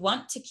would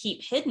want to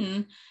keep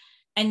hidden,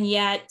 and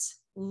yet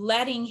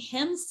letting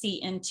him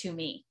see into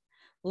me,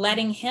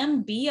 letting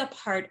him be a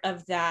part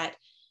of that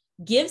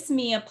gives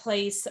me a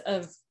place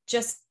of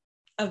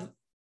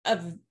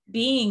of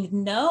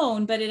being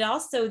known, but it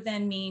also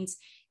then means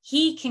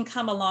he can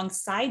come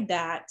alongside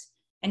that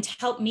and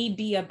help me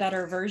be a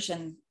better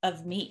version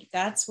of me.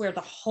 That's where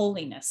the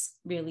holiness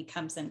really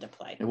comes into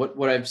play. And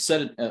what I've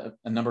said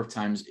a number of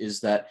times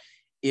is that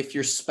if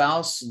your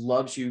spouse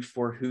loves you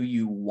for who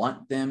you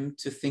want them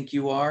to think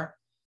you are,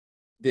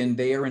 then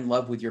they are in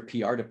love with your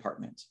PR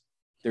department.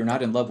 They're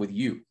not in love with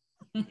you.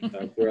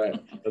 That's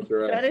right. That's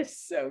right. That is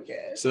so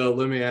good. So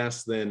let me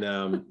ask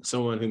then,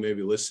 someone who may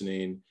be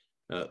listening,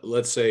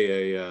 let's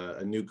say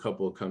a new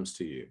couple comes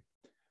to you.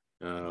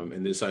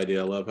 And this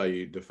idea, I love how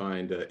you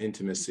defined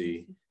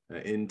intimacy,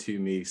 into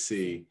me,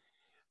 see.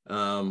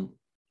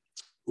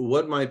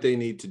 What might they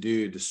need to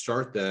do to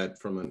start that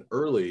from an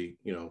early,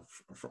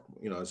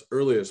 as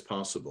early as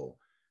possible?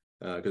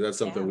 Because that's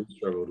something we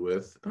struggled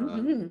with.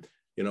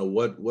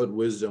 What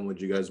wisdom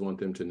would you guys want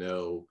them to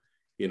know,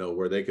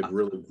 where they could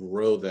really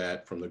grow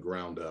that from the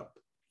ground up?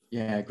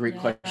 Yeah, great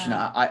question.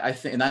 I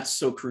think, and that's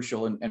so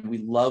crucial. And we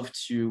love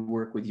to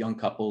work with young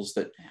couples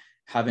that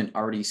haven't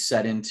already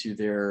set into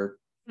their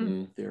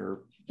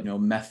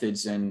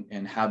methods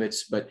and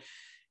habits. But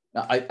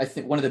I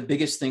think one of the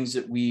biggest things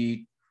that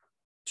we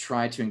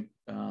try to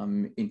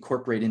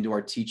incorporate into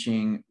our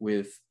teaching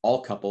with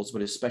all couples,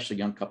 but especially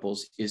young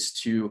couples, is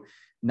to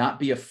not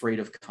be afraid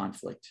of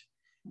conflict.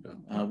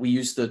 We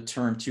use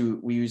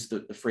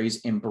the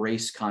phrase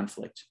embrace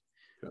conflict,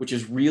 which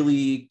is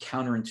really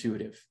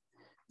counterintuitive,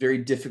 very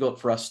difficult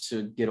for us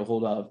to get a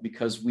hold of,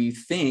 because we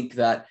think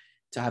that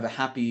to have a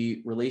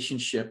happy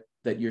relationship,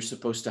 that you're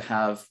supposed to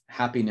have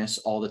happiness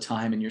all the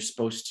time, and you're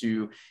supposed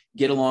to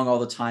get along all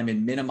the time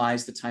and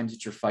minimize the times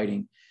that you're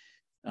fighting.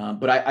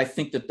 But I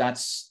think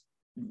that's,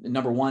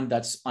 number one,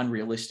 that's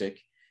unrealistic.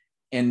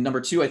 And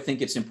number two, I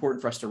think it's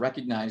important for us to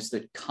recognize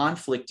that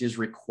conflict is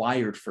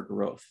required for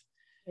growth.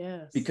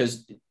 Yes.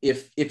 Because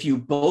if you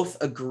both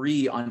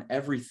agree on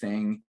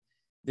everything,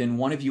 then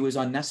one of you is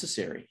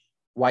unnecessary.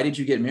 Why did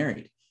you get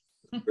married?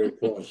 Great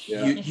point.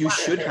 Yeah. You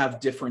should have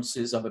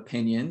differences of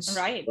opinions.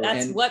 Right.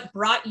 That's what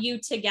brought you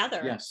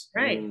together. Yes.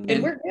 Right.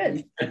 And we're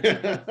good.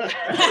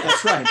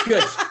 That's right.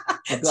 Good.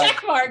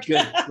 Check mark.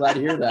 Good. Glad to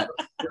hear that.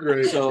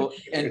 Great. So,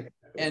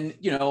 and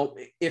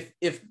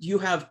if you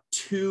have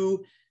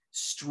two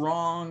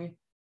strong,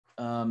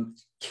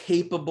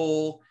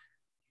 capable,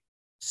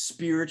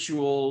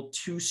 spiritual,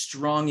 two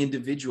strong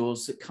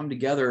individuals that come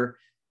together,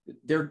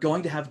 they're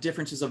going to have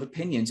differences of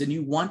opinions, and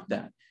you want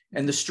that.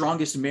 And the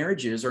strongest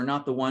marriages are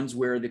not the ones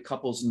where the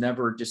couples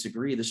never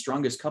disagree. The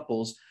strongest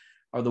couples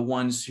are the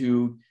ones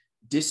who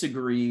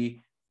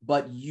disagree,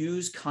 but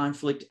use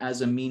conflict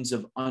as a means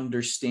of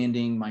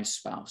understanding my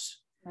spouse.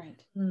 Right.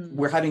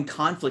 We're having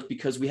conflict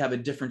because we have a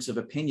difference of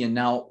opinion.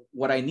 Now,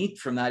 what I need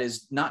from that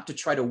is not to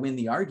try to win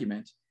the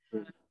argument,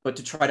 but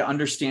to try to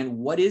understand,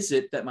 what is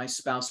it that my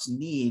spouse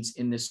needs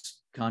in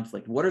this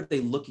conflict? What are they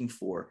looking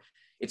for?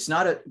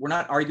 We're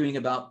not arguing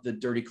about the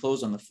dirty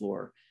clothes on the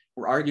floor.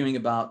 We're arguing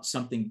about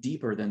something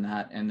deeper than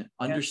that, and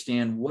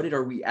understand what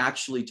are we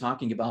actually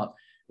talking about?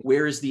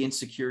 Where is the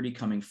insecurity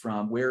coming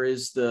from? Where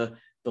is the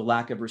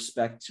lack of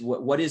respect?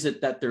 What is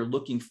it that they're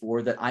looking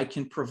for that I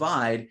can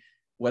provide,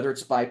 whether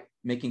it's by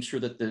making sure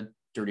that the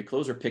dirty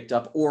clothes are picked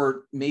up,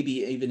 or maybe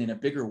even in a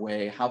bigger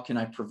way, how can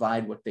I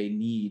provide what they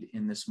need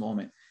in this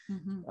moment?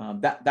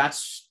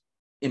 That's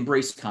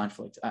embrace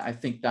conflict. I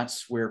think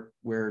that's where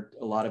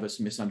a lot of us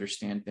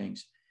misunderstand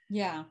things.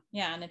 Yeah.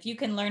 And if you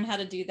can learn how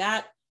to do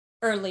that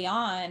early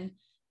on,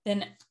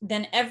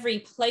 then every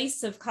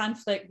place of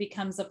conflict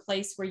becomes a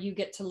place where you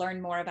get to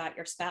learn more about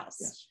your spouse.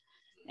 Yes.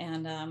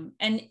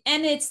 And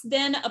it's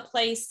then a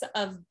place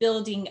of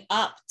building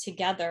up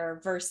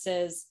together,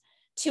 versus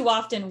too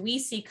often we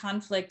see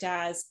conflict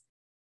as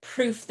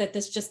proof that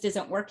this just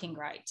isn't working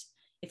right.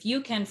 If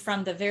you can,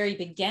 from the very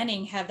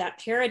beginning, have that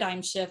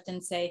paradigm shift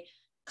and say,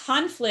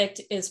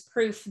 conflict is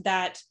proof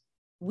that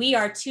we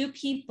are two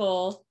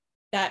people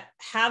that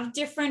have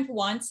different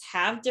wants,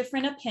 have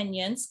different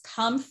opinions,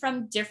 come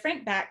from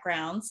different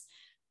backgrounds,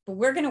 but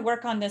we're going to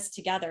work on this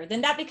together.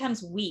 Then that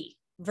becomes we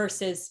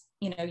versus,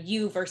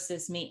 you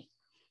versus me.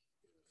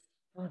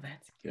 Oh,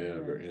 that's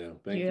good. Yeah.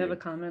 Thank you. Do you have a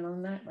comment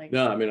on that?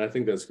 No, I mean, I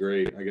think that's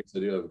great. I guess I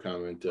do have a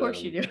comment. Of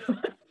course you do.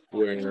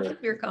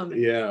 Your comment.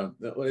 Yeah,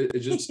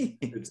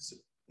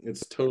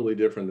 it's totally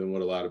different than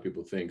what a lot of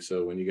people think.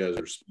 So when you guys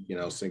are speaking,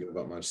 I was thinking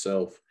about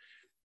myself,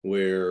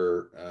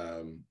 where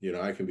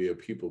I can be a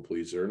people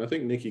pleaser, and I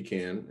think Nikki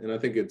can, and I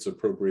think it's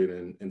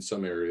appropriate in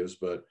some areas,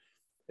 but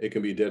it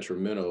can be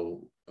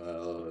detrimental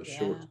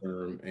short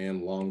term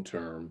and long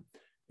term.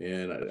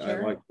 And I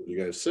like what you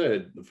guys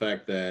said, the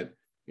fact that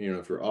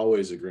if you're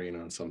always agreeing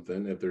on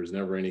something, if there's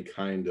never any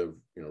kind of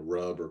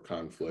rub or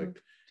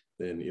conflict,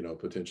 then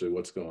potentially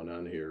what's going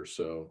on here.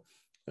 So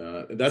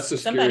that's the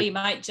somebody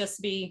might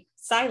just be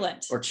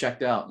silent or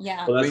checked out.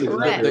 Yeah. Well,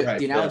 the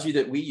analogy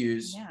that we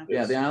use,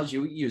 the analogy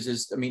we use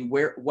is,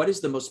 what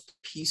is the most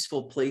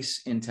peaceful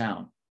place in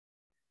town?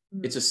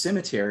 It's a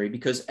cemetery,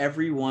 because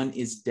everyone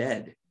is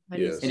dead.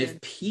 Yes. And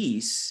if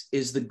peace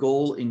is the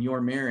goal in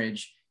your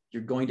marriage,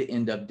 you're going to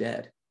end up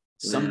dead.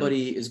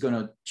 Somebody is going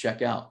to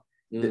check out.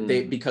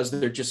 because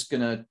they're just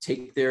going to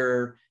take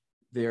their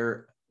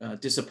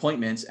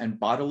disappointments and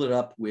bottle it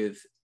up with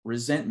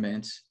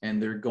resentment,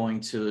 and they're going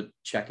to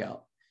check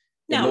out.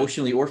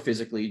 Emotionally or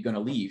physically going to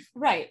leave.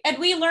 Right. And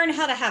we learn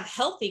how to have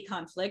healthy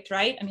conflict,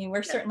 right? I mean,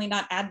 we're certainly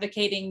not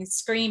advocating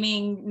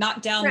screaming,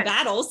 knockdown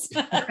battles.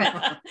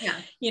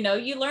 You know,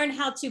 you learn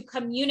how to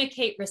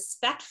communicate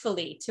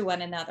respectfully to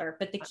one another.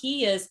 But the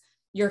key is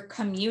you're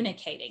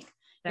communicating.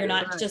 You're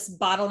not just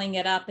bottling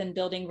it up and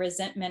building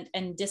resentment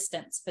and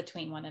distance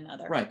between one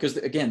another. Right. Because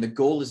again, the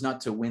goal is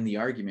not to win the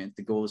argument.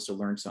 The goal is to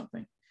learn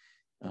something.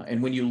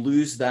 And when you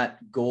lose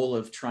that goal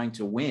of trying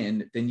to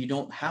win, then you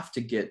don't have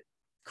to get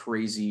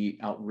crazy,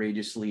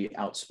 outrageously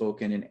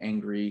outspoken and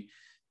angry.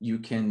 You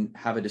can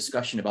have a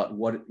discussion about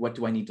what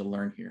do I need to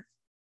learn here?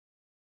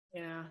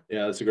 Yeah,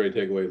 that's a great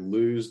takeaway.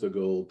 Lose the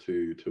goal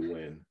to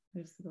win.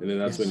 And then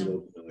that's when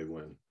you ultimately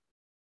win.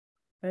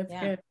 That's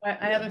good.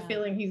 I have a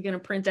feeling he's going to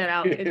print that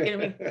out. It's going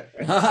to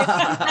be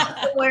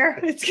somewhere.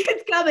 It's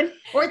coming,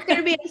 or it's going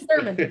to be a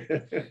sermon.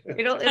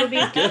 It'll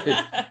be good.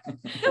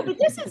 No, but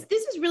this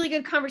is really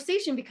good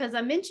conversation, because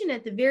I mentioned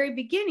at the very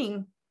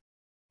beginning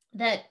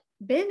that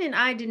Ben and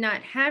I did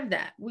not have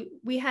that.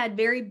 We had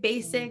very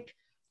basic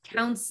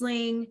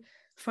counseling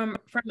from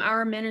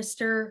our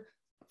minister.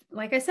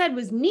 Like I said,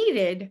 was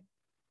needed,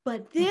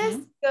 but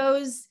this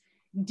goes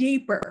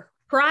deeper.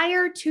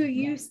 Prior to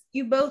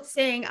you both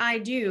saying I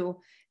do,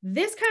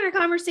 this kind of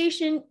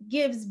conversation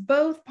gives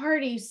both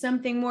parties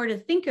something more to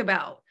think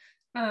about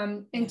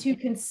and to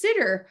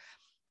consider.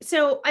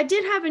 So I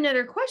did have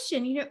another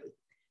question. You know,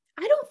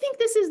 I don't think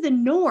this is the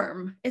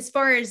norm as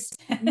far as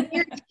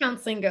marriage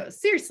counseling goes.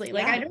 Seriously,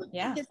 like I don't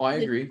think this is I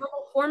agree. the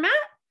normal format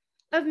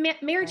of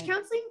marriage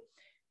counseling.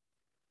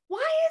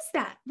 Why is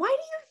that? Why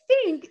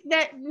do you think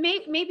that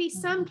maybe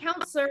some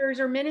counselors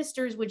or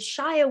ministers would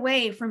shy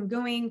away from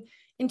going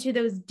into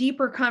those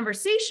deeper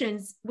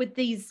conversations with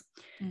these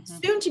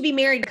soon to be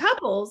married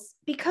couples,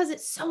 because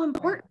it's so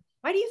important?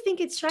 Why do you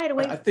think it's shied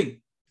away? I think,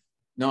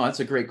 no, that's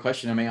a great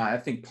question. I mean, I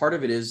think part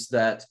of it is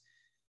that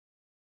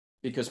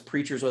because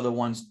preachers are the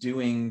ones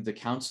doing the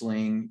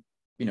counseling,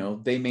 you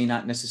know, they may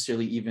not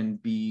necessarily even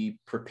be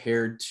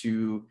prepared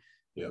to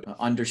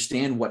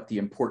understand what the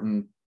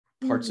important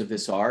parts of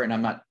this are. And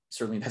I'm not,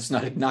 certainly that's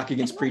not a knock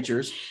against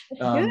preachers.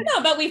 No,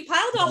 but we've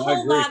piled a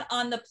whole lot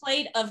on the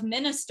plate of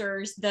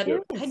ministers that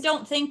I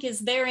don't think is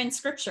there in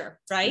scripture,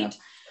 right?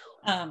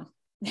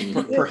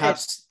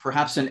 Perhaps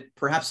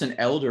an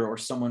elder or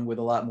someone with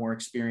a lot more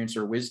experience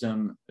or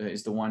wisdom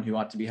is the one who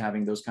ought to be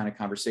having those kind of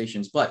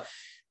conversations,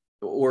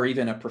 or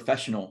even a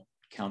professional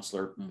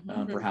counselor,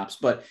 perhaps.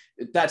 But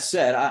that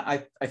said,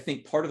 I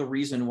think part of the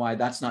reason why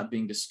that's not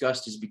being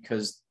discussed is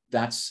because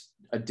that's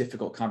a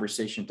difficult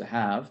conversation to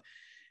have.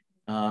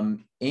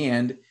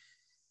 And,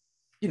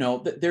 you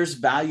know, there's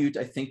value,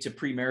 I think, to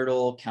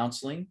premarital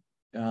counseling.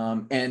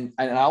 And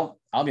I'll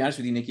be honest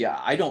with you, Nikki,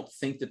 I don't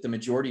think that the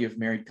majority of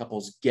married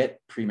couples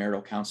get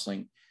premarital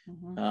counseling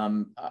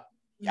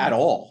at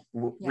all,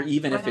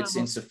 even if it's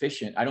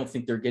insufficient. I don't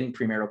think they're getting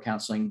premarital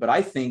counseling. But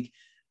I think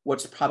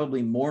what's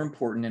probably more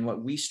important, and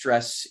what we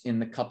stress in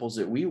the couples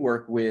that we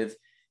work with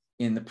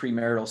in the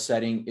premarital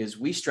setting, is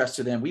we stress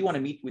to them, we want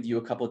to meet with you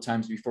a couple of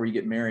times before you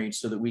get married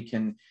so that we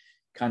can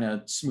kind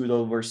of smooth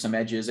over some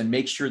edges and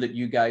make sure that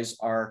you guys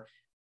are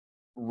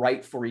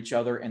right for each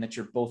other and that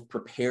you're both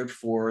prepared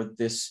for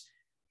this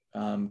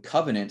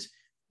covenant.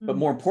 But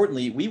more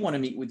importantly, we want to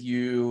meet with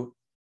you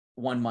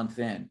 1 month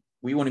in.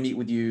 We want to meet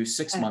with you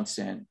 6 months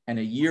in and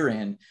a year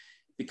in,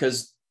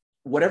 because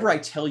whatever I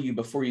tell you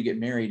before you get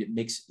married, it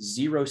makes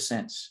zero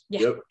sense.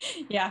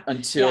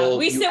 Until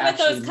we sit with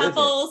those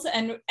couples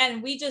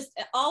and we just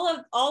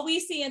all we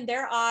see in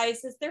their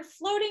eyes is they're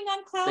floating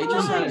on clouds. They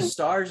just have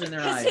stars in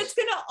their eyes. It's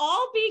gonna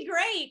all be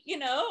great, you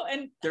know,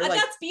 and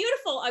that's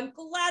beautiful. I'm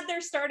glad they're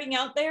starting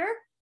out there.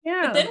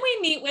 Yeah. But then we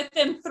meet with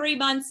them 3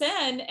 months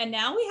in, and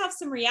now we have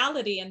some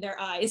reality in their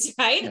eyes,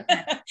 right?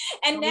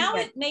 And now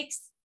it makes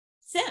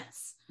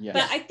sense. Yes.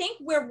 But I think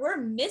where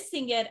we're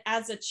missing it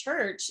as a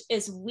church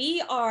is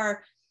they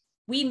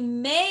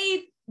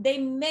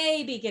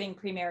may be getting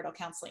premarital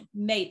counseling,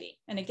 maybe.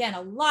 And again,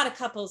 a lot of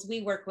couples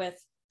we work with,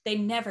 they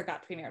never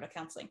got premarital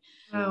counseling.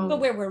 But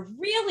where we're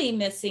really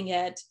missing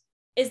it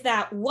is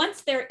that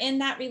once they're in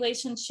that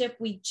relationship,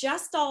 we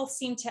just all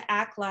seem to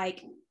act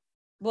like,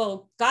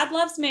 well, God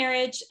loves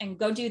marriage and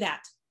go do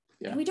that.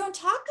 And we don't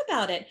talk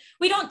about it.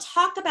 We don't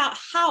talk about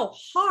how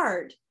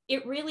hard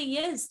it really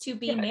is to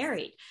be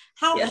married,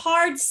 how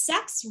hard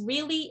sex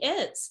really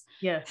is,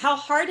 how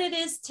hard it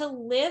is to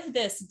live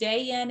this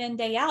day in and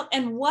day out.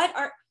 And what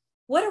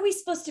are we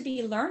supposed to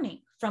be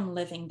learning from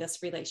living this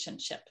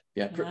relationship?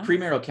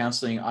 Premarital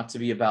counseling ought to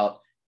be about,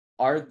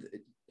 are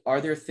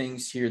there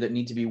things here that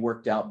need to be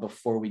worked out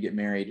before we get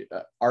married?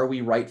 Are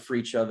we right for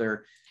each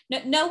other?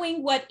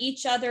 Knowing what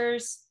each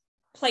other's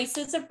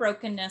places of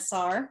brokenness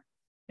are.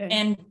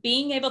 And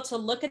being able to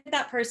look at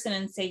that person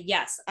and say,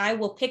 yes, I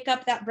will pick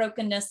up that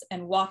brokenness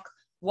and walk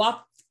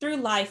through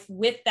life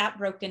with that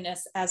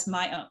brokenness as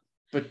my own.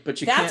 But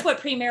that's what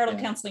premarital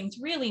counseling is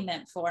really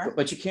meant for.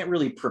 But you can't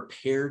really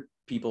prepare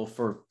people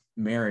for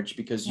marriage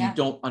because you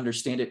don't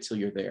understand it till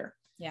you're there.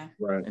 Yeah.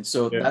 Right. And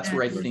so that's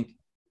where I think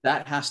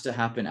that has to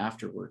happen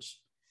afterwards.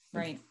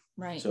 Right.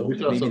 So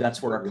maybe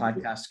that's where our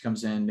podcast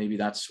comes in. Maybe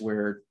that's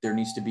where there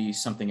needs to be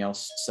something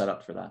else set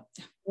up for that.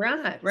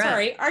 Right.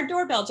 Sorry, our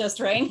doorbell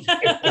just rang.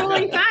 It's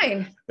totally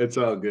fine. It's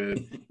all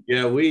good.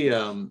 Yeah, we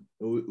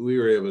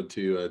were able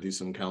to do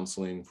some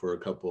counseling for a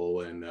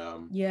couple, and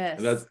yes,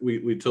 and that's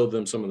we told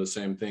them some of the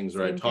same things,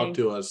 right? Talk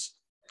to us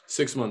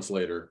 6 months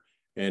later,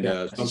 and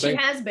she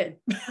has been.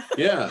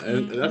 Yeah,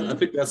 and I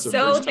think that's the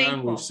first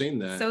time we've seen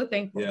that. So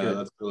thankful. Yeah,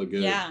 that's really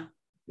good. Yeah.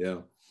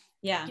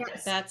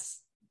 Yes.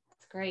 That's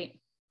great.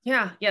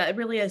 Yeah, it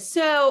really is.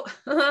 So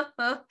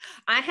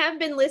I have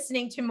been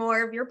listening to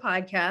more of your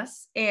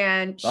podcasts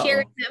and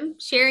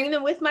sharing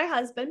them with my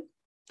husband.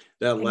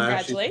 That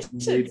laugh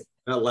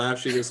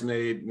she just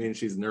made means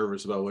she's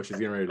nervous about what she's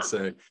getting ready to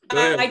say.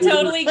 I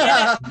totally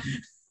get it.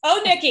 Oh,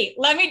 Nikki,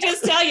 let me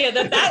just tell you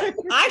that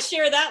I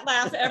share that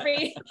laugh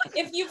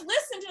if you've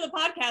listened to the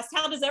podcast,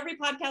 how does every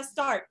podcast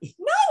start?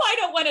 No, I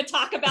don't want to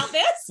talk about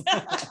this.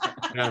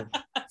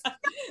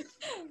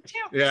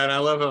 Yeah, and I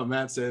love how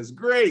Matt says,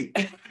 great.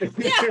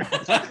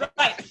 Yeah,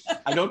 right.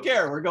 I don't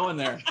care. We're going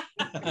there.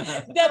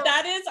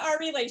 That is our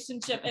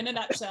relationship in a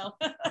nutshell.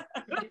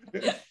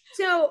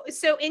 So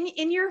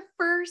in your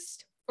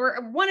first,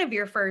 or one of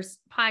your first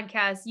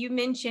podcasts, you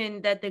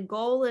mentioned that the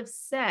goal of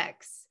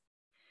sex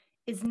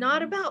is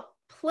not about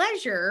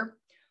pleasure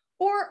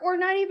or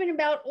not even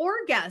about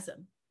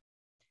orgasm.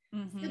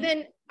 So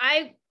then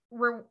I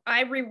rewinded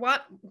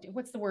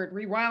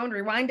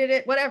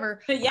it,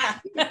 whatever. Yeah.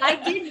 I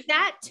did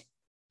that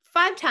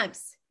 5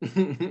 times.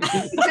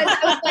 Because I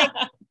was like,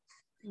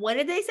 what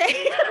did they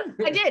say?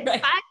 I did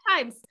 5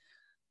 times.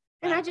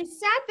 And I just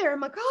sat there in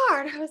my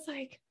car and I was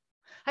like,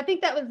 I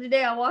think that was the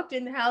day I walked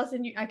in the house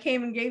and I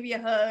came and gave you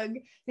a hug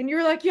and you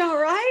were like, you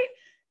all right?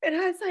 And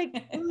I was like,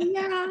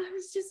 yeah, I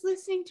was just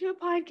listening to a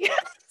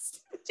podcast,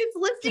 just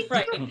listening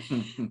to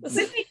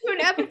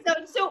an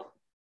episode. So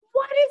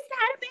what is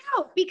that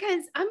about?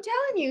 Because I'm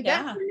telling you,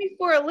 that threw me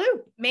for a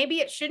loop. Maybe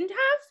it shouldn't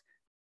have,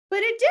 but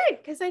it did,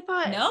 because I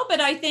thought. No,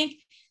 but I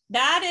think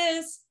that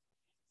is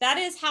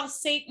how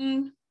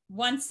Satan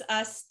wants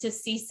us to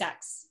see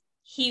sex.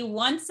 He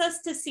wants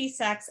us to see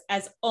sex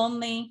as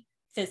only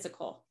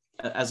physical.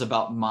 As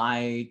about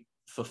my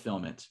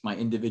fulfillment, my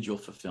individual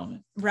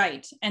fulfillment.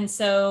 Right. And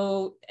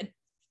so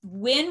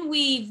when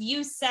we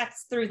view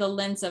sex through the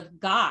lens of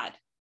God,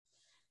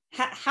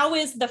 how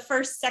is the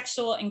first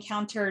sexual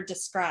encounter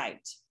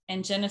described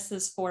in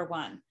Genesis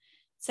 4:1? It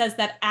says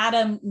that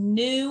Adam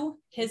knew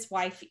his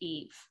wife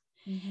Eve.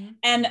 Mm-hmm.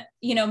 And,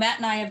 Matt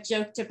and I have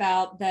joked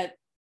about that,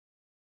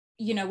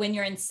 when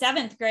you're in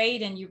 7th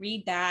grade and you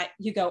read that,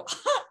 you go,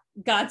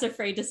 God's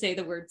afraid to say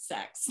the word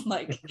sex.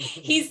 Like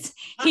he's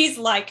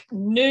like,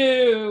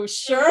 no,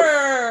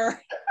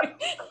 sure,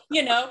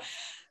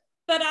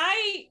 but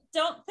I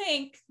don't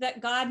think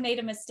that God made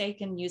a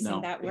mistake in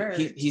using that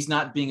word. He's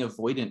not being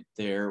avoidant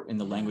there in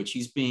the language.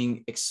 He's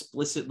being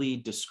explicitly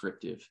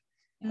descriptive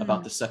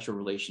about the sexual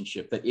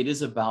relationship, that it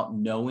is about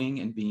knowing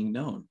and being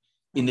known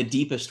in the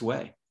deepest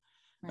way.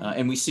 Right.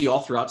 And we see all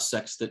throughout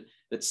sex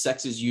that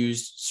sex is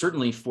used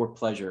certainly for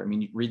pleasure. I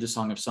mean, you read the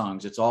Song of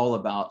Songs, it's all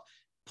about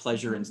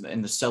pleasure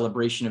and the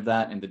celebration of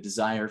that and the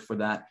desire for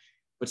that.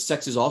 But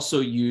sex is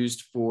also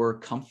used for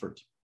comfort.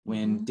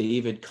 When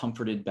David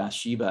comforted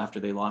Bathsheba after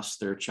they lost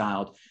their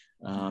child,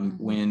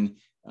 when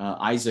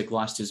Isaac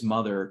lost his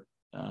mother,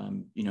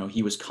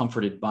 he was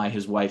comforted by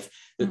his wife.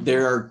 That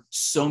there are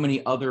so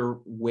many other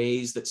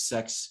ways that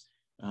sex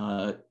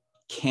can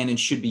and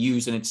should be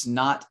used. And it's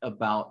not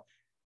about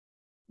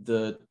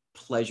the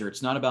pleasure.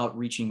 It's not about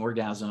reaching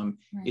orgasm.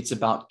 Right. It's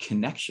about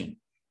connection.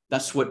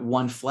 That's what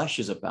one flesh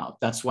is about.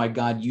 That's why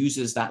God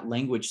uses that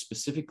language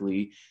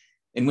specifically.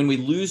 And when we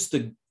lose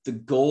the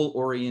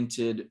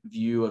goal-oriented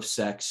view of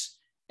sex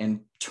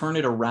and turn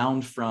it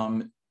around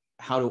from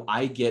how do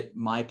I get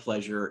my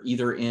pleasure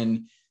either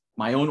in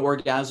my own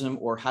orgasm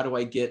or how do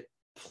I get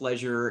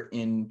pleasure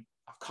in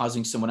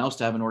causing someone else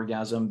to have an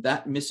orgasm,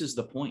 that misses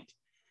the point.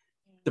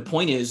 The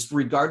point is,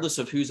 regardless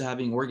of who's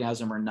having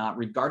orgasm or not,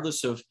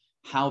 regardless of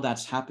how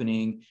that's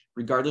happening,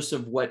 regardless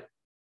of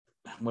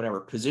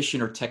whatever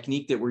position or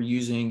technique that we're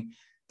using,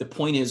 the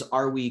point is,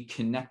 are we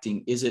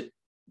connecting? Is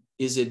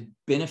it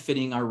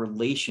benefiting our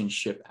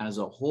relationship as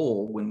a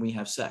whole when we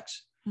have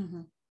sex?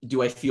 Mm-hmm.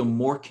 Do I feel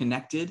more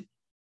connected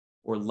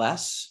or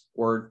less?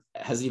 Or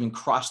has it even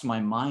crossed my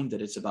mind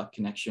that it's about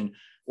connection?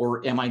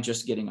 Or am I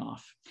just getting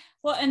off?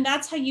 Well, and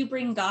that's how you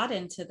bring God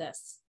into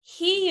this.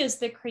 He is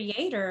the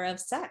creator of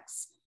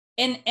sex.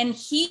 And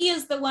he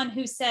is the one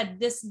who said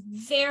this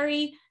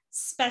very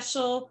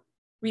special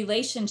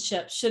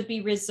relationship should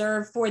be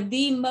reserved for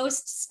the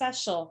most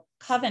special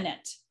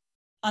covenant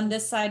on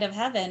this side of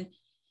heaven.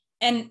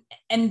 And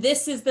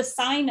this is the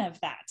sign of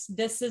that.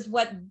 This is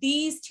what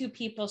these two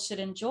people should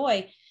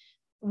enjoy.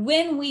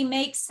 When we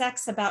make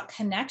sex about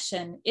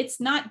connection, it's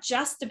not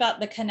just about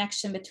the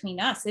connection between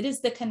us. It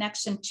is the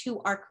connection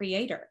to our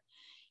creator.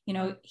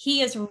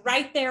 He is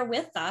right there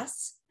with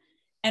us.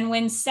 And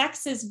when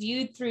sex is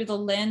viewed through the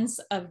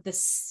lens of the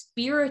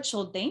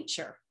spiritual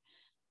nature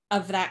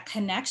of that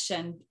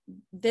connection,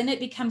 then it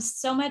becomes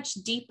so much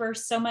deeper,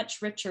 so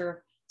much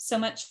richer, so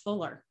much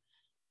fuller.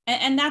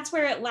 And that's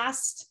where it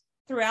lasts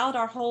throughout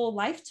our whole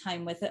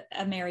lifetime with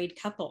a married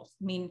couple.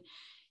 I mean,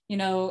 you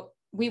know,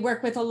 we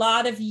work with a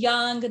lot of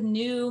young,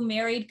 new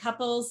married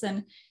couples,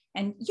 and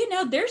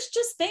there's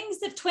just things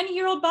that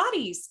 20-year-old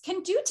bodies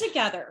can do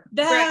together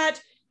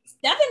that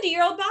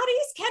 70-year-old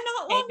bodies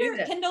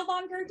can no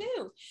longer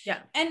do. Yeah.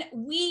 And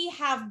we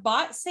have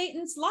bought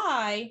Satan's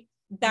lie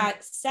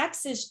that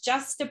sex is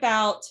just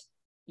about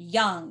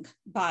young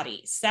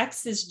bodies.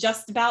 Sex is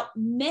just about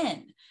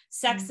men.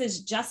 Sex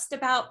is just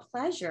about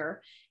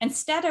pleasure,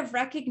 instead of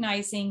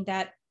recognizing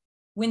that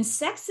when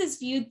sex is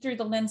viewed through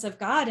the lens of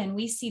God and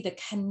we see the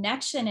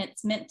connection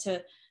it's meant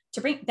to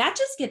bring, that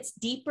just gets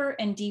deeper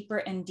and deeper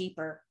and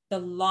deeper the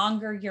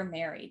longer you're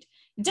married.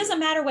 It doesn't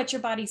matter what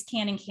your bodies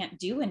can and can't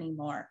do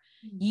anymore.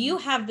 You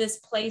have this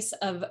place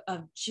of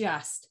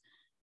just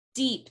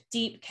deep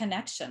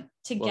connection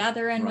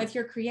together and with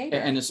your creator.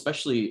 And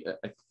especially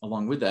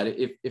along with that,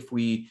 if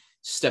we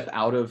step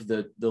out of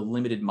the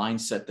limited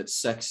mindset that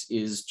sex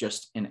is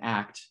just an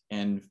act,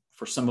 and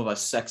for some of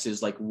us, sex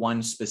is like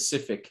one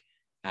specific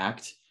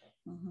act.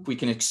 If we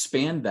can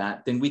expand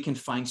that, then we can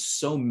find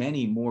so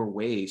many more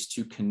ways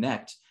to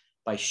connect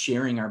by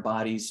sharing our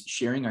bodies,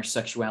 sharing our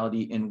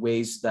sexuality in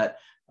ways that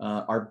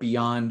are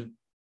beyond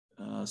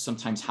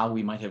sometimes how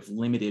we might have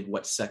limited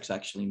what sex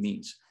actually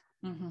means.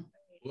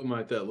 What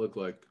might that look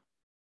like?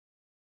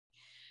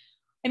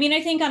 I mean,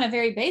 I think on a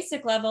very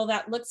basic level,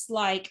 that looks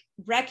like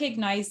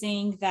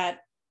recognizing that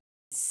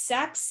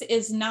sex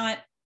is not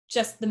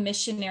just the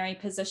missionary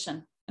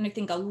position. And I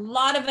think a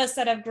lot of us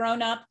that have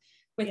grown up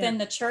within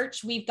the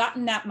church, we've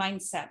gotten that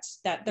mindset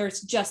that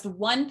there's just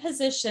one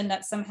position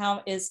that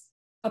somehow is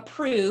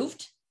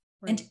approved,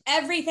 and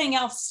everything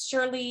else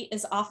surely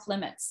is off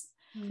limits.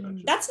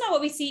 Gotcha. That's not what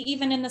we see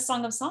even in the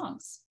Song of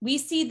Songs. We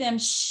see them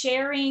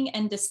sharing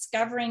and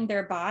discovering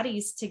their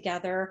bodies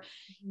together,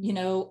 you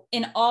know,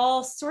 in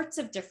all sorts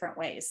of different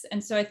ways.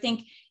 And so I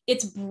think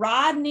it's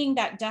broadening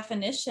that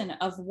definition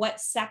of what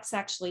sex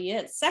actually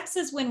is. Sex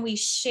is when we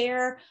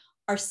share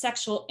our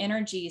sexual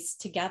energies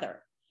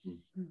together.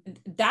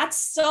 That's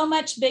so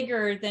much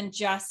bigger than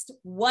just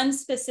one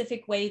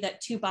specific way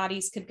that two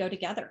bodies could go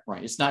together.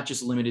 Right. It's not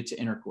just limited to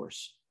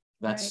intercourse.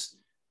 That's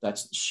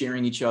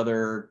sharing each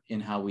other in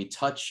how we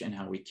touch and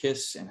how we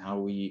kiss and how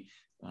we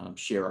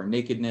share our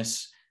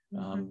nakedness.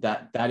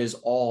 That is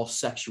all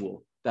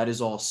sexual. That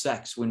is all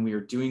sex when we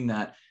are doing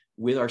that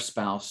with our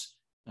spouse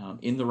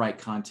in the right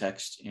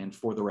context and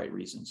for the right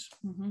reasons.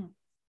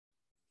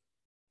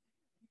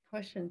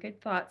 Question.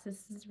 Good thoughts.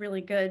 This is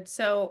really good.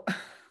 So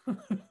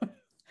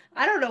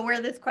I don't know where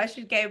this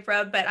question came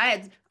from, but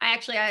I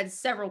actually had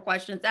several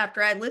questions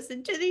after I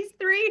listened to these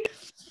three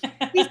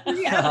episodes,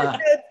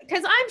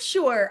 because I'm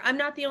sure I'm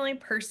not the only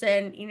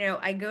person. You know,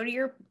 I go to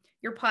your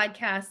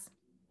podcast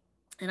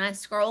and I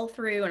scroll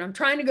through and I'm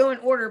trying to go in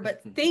order,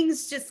 but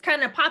things just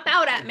kind of pop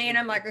out at me and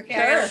I'm like,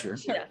 okay. Sure.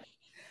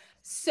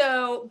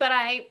 So, but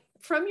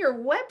from your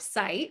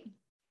website,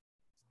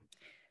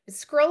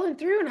 scrolling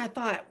through and I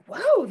thought,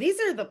 whoa, these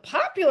are the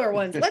popular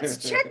ones. Let's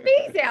check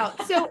these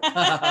out. So,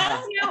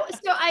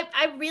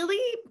 I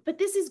really, but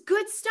this is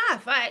good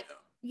stuff. My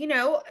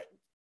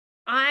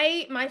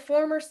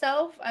former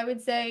self, I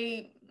would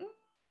say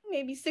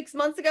maybe 6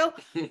 months ago,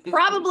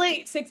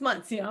 probably 6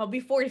 months, I'll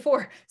be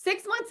 44.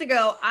 6 months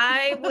ago,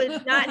 I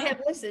would not have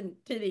listened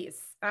to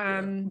these.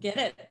 Get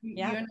it.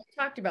 Yeah. You and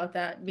I talked about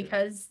that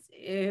because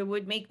it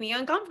would make me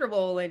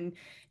uncomfortable and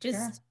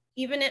just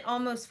even at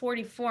almost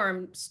 44,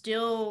 I'm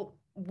still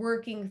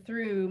working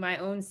through my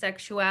own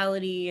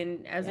sexuality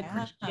and as a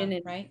Christian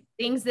and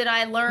things that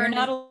I learned.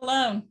 You're not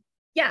alone.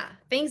 Yeah.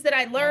 Things that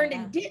I learned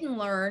and didn't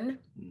learn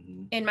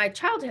in my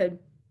childhood.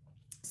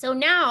 So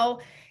now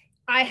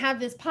I have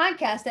this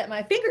podcast at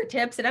my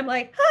fingertips and I'm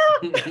like,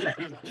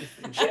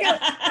 so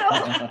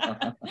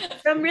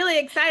I'm really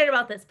excited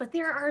about this, but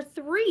there are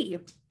 3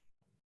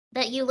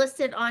 that you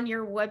listed on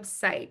your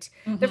website.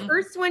 The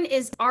first one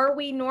is, Are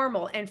We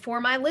Normal? And for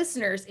my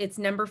listeners, it's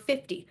number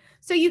 50.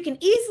 So you can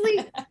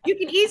easily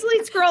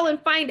scroll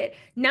and find it.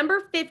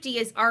 Number 50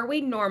 is, Are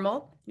We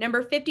Normal?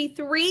 Number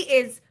 53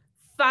 is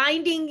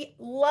Finding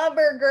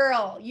Lover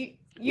Girl.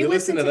 You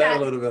listened to that a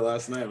little bit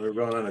last night. We were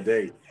going on a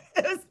date.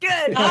 It was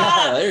good.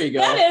 There you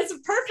go. That is a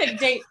perfect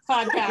date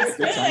podcast.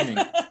 Good timing.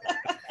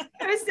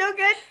 It was so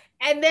good.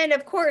 And then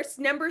of course,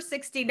 number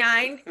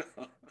 69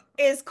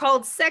 is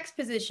called Sex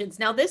Positions.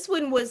 Now this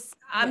one was,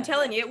 I'm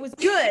telling you, it was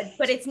good,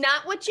 but it's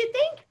not what you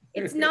think.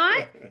 It's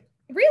not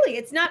really,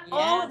 it's not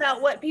all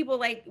about what people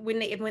like when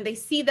they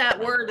see that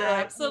word.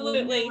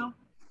 Absolutely.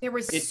 There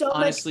was so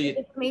much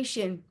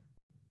information.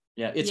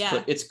 Yeah,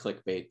 it's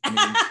clickbait. I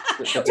mean,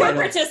 we're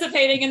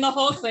participating in the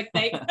whole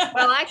clickbait.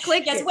 Well, I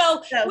clicked it.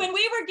 Well, when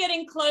we were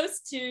getting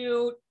close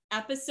to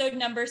episode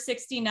number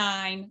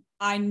 69,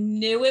 I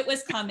knew it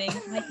was coming.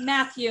 I'm like,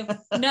 Matthew,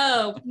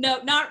 no,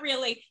 not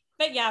really.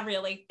 But yeah,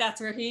 really, that's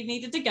where he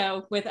needed to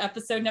go with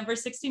episode number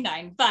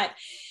 69. But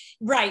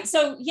Right.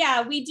 So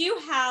yeah, we do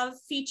have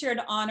featured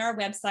on our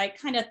website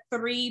kind of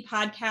 3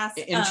 podcasts.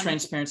 In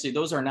transparency,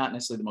 those are not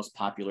necessarily the most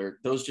popular.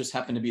 Those just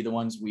happen to be the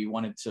ones we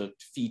wanted to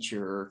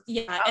feature.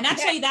 Yeah. And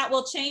actually that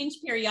will change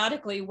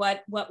periodically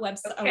what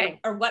website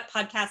or what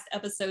podcast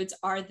episodes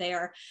are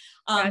there.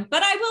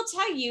 But I will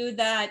tell you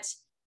that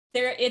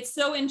it's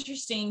so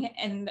interesting.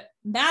 And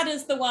Matt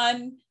is the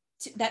one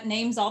that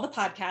names all the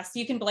podcasts.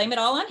 You can blame it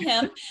all on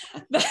him.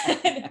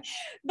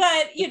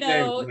 but you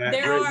know,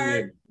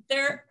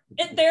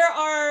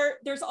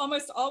 there's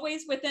almost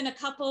always within a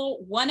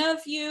couple, one of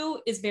you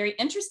is very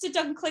interested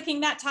in clicking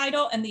that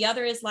title and the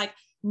other is like,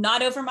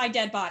 not over my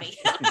dead body.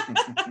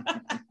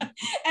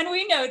 And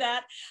we know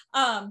that.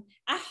 I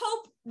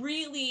hope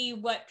really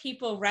what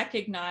people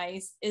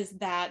recognize is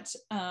that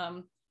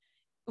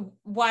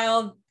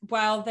while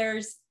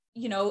there's,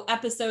 you know,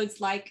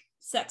 episodes like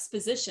sex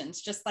positions,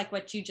 just like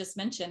what you just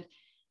mentioned,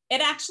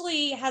 it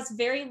actually has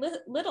very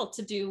little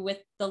to do with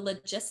the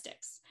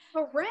logistics.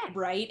 Correct.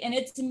 Right. And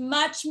it's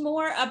much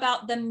more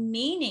about the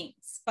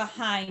meanings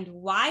behind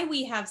why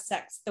we have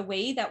sex, the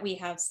way that we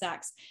have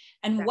sex,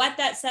 and what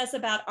that says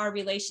about our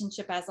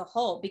relationship as a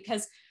whole,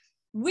 because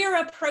we're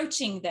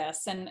approaching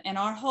this and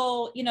our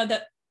whole, you know,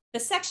 the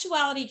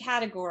sexuality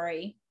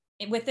category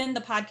within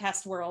the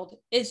podcast world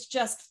is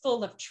just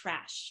full of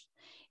trash.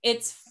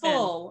 It's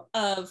full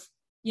of,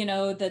 you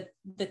know, the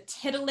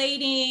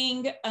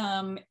titillating,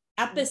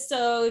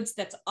 episodes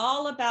that's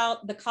all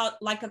about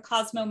like a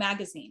Cosmo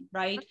magazine,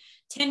 right?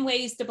 10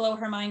 ways to blow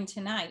her mind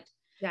tonight.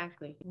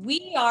 Exactly.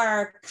 We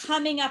are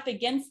coming up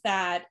against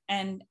that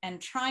and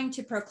trying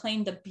to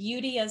proclaim the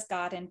beauty as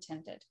God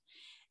intended.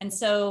 And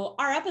so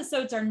our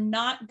episodes are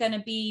not going to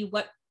be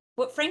what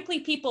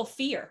frankly people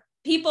fear.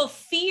 People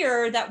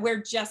fear that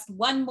we're just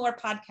one more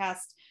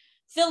podcast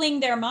filling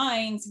their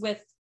minds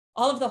with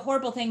all of the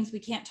horrible things we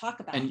can't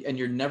talk about. And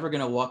you're never going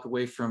to walk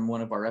away from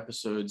one of our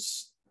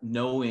episodes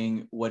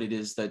knowing what it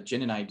is that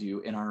Jenn and I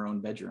do in our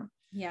own bedroom.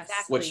 Yes.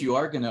 Exactly. What you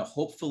are going to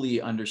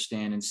hopefully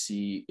understand and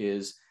see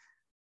is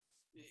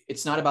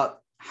it's not about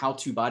how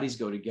 2 bodies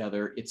go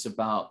together. It's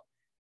about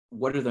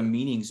what are the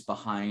meanings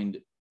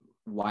behind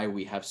why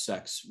we have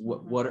sex?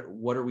 What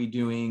are we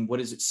doing? What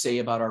does it say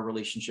about our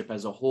relationship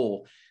as a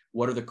whole?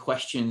 What are the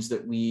questions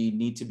that we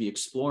need to be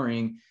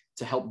exploring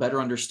to help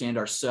better understand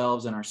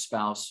ourselves and our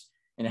spouse?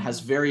 And it has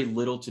very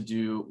little to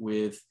do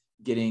with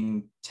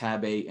getting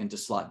tab A into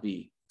slot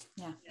B.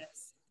 Yeah.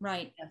 Yes.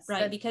 Right. Yes,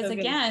 right. Because so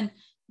again,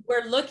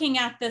 we're looking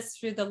at this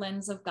through the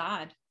lens of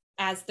God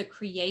as the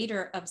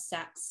creator of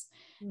sex.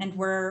 Mm-hmm. And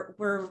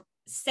we're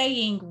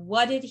saying,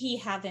 what did he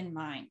have in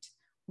mind?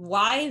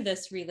 Why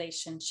this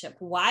relationship?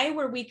 Why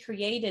were we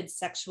created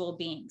sexual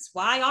beings?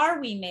 Why are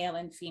we male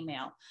and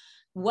female?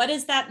 What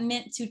is that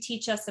meant to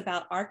teach us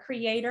about our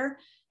creator?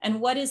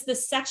 And what is the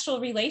sexual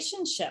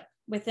relationship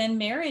within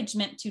marriage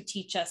meant to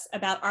teach us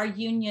about our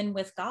union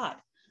with God?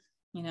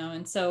 You know,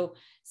 and so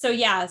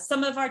yeah,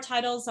 some of our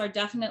titles are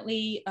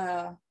definitely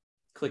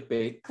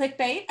clickbait.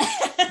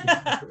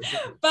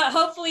 But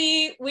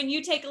hopefully when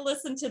you take a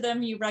listen to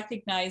them, you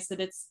recognize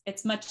that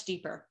it's much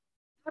deeper.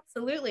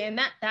 Absolutely. And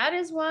that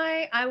is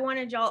why I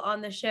wanted y'all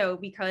on the show,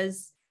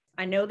 because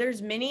I know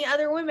there's many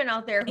other women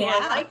out there who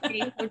are like me,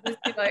 who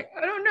just be like,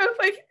 I don't know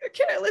if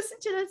can I listen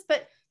to this,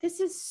 but this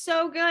is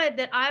so good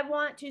that I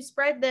want to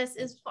spread this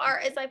as far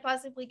as I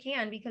possibly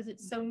can because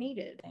it's so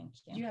needed. Thank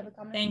you. Do you have a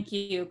comment? Thank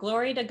you.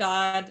 Glory to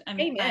God.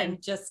 Amen. I'm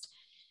just,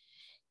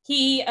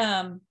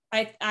 I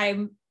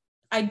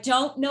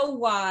don't know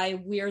why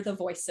we're the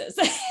voices.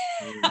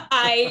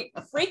 I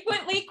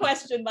frequently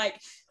question, like,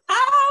 how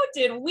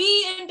did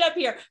we end up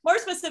here? More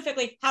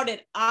specifically, how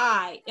did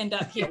I end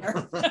up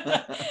here?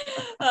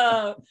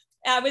 I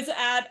was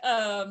at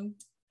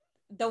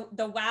the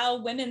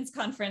WOW Women's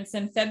Conference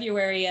in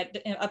February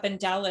up in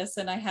Dallas,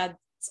 and I had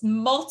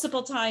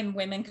multiple time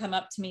women come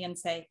up to me and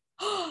say,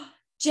 "Oh,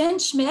 Jenn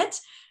Schmidt,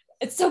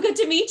 it's so good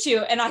to meet you."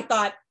 And I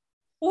thought,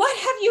 what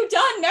have you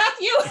done,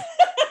 Matthew?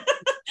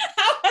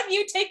 How have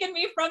you taken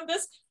me from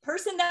this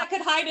person that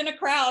could hide in a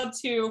crowd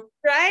to,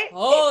 right?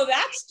 Oh,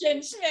 that's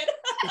Jenn Schmidt.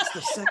 It's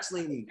the sex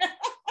lady.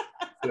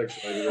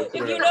 If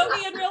you know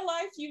me in real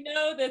life, you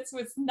know this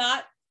was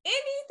not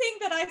anything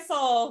that I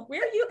saw.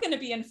 Where are you going to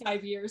be in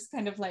 5 years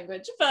kind of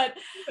language. But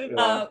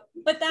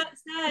that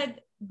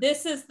said,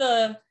 this is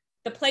the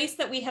place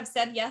that we have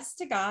said yes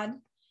to God,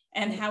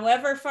 and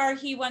however far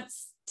he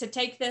wants to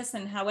take this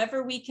and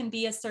however we can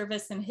be a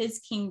service in his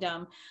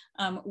kingdom,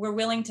 we're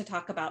willing to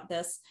talk about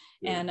this.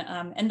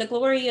 And the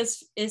glory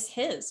is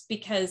his,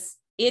 because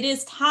it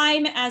is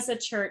time as a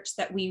church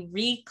that we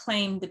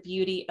reclaim the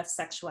beauty of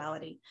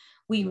sexuality.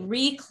 We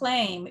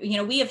reclaim,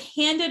 we have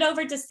handed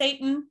over to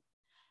Satan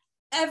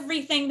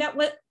everything that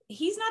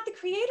he's not the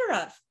creator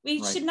of.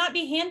 We should not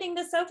be handing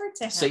this over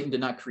to him. Satan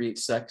did not create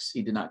sex.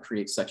 He did not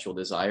create sexual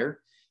desire.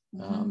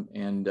 Mm-hmm.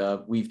 And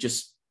we've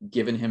just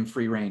given him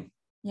free reign.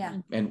 Yeah.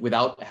 And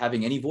without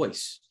having any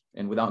voice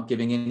and without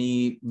giving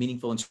any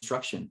meaningful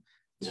instruction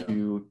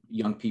to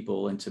young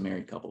people and to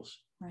married couples.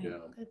 Right. Yeah.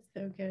 That's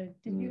so good.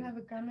 Did you have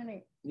a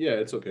comment? Yeah,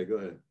 it's okay. Go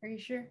ahead. Are you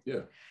sure?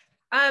 Yeah.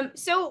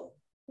 So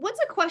what's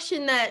a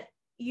question that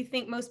you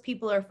think most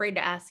people are afraid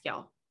to ask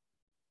y'all?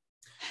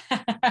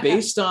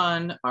 Based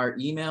on our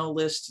email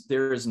list,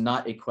 there is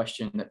not a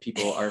question that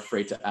people are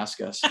afraid to ask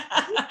us.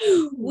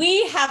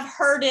 We have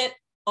heard it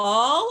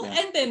all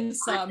and then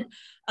some.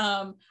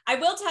 I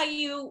will tell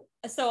you,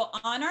 so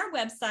on our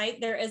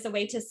website, there is a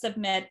way to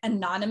submit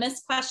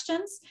anonymous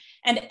questions.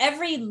 And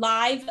every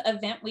live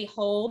event we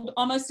hold,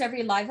 almost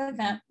every live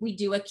event, we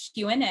do a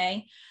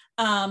Q&A.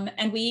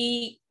 And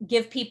we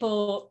give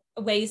people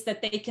ways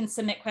that they can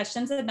submit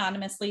questions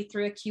anonymously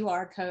through a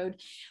QR code.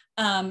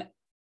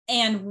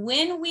 And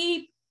when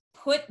we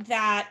put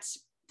that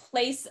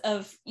place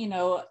of,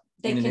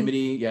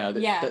 anonymity,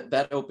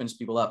 that opens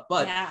people up.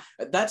 But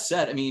that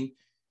said, I mean,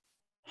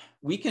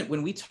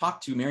 when we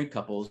talk to married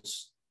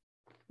couples,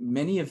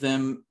 many of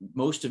them,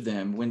 most of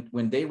them,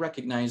 when they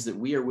recognize that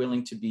we are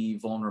willing to be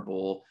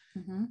vulnerable,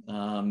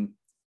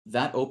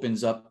 that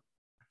opens up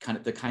kind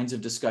of the kinds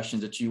of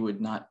discussions that you would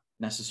not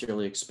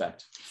necessarily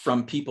expect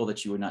from people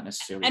that you would not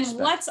necessarily expect.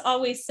 And what's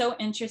always so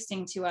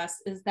interesting to us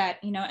is that,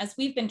 as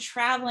we've been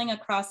traveling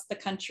across the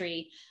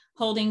country,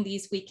 holding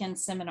these weekend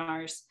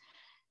seminars,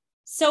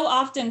 so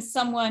often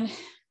someone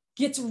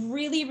gets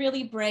really,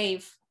 really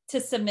brave to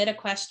submit a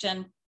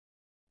question.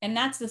 And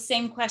that's the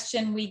same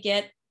question we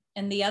get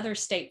in the other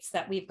states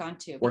that we've gone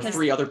to. Or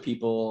 3 other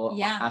people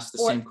ask the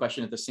same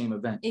question at the same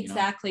event.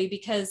 Exactly,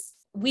 because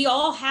we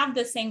all have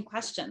the same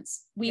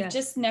questions. We've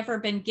just never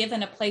been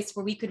given a place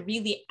where we could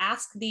really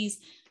ask these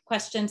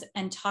questions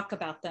and talk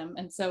about them.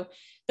 And so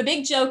the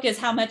big joke is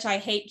how much I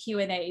hate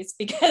Q&As,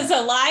 because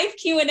a live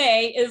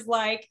Q&A is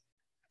like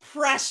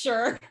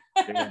pressure.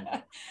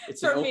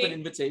 It's an open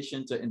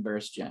invitation to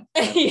embarrass Jen.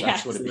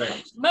 That's what it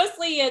becomes.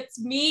 Mostly it's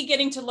me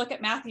getting to look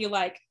at Matthew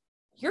like,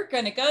 you're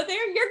going to go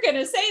there? You're going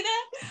to say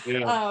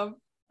that?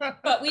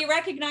 But we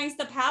recognize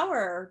the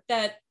power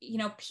that,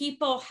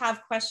 people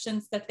have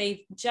questions that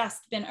they've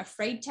just been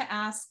afraid to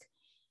ask.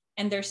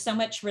 And there's so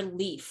much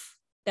relief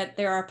that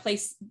there are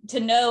places to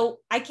know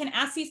I can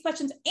ask these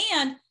questions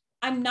and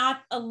I'm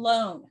not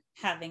alone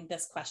having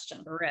this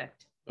question.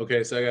 Correct.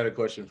 Okay, so I got a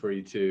question for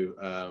you too.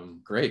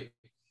 Great.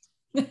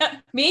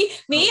 me,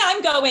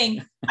 I'm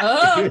going.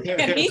 Oh,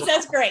 and he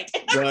says great.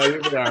 No,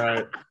 you'll be all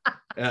right.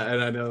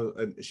 And I know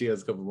she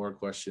has a couple more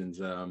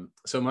questions.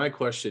 So my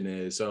question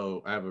is,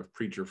 so I have a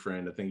preacher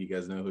friend, I think you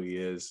guys know who he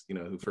is,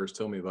 who first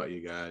told me about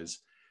you guys.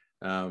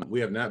 We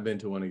have not been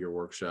to one of your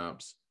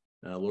workshops.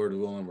 Lord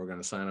willing, we're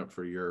going to sign up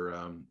for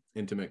your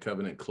Intimate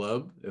Covenant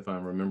Club, if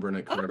I'm remembering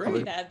it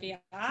correctly. Oh, that'd be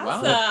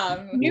awesome.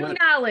 Wow. New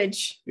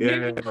knowledge.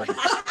 Yeah.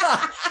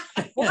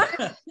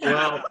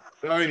 Well,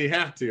 I mean, you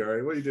have to, all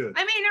right? What are you doing?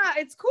 I mean,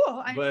 it's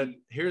cool. But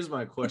here's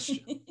my question.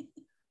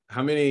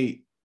 How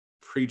many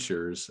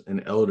preachers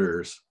and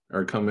elders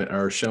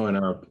are showing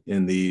up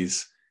in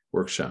these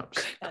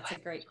workshops? That's a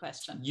great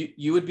question.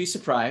 You would be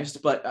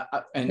surprised, but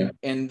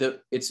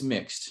it's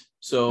mixed.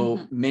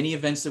 So many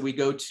events that we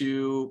go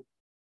to,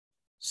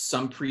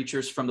 some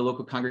preachers from the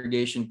local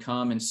congregation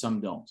come and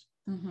some don't.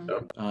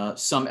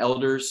 Some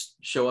elders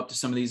show up to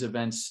some of these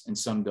events and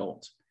some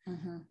don't.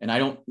 And I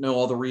don't know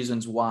all the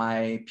reasons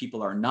why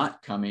people are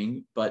not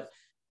coming, but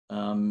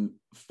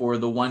for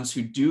the ones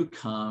who do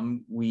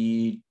come,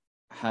 we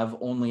have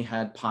only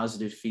had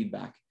positive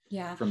feedback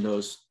from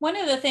those. One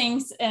of the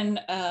things,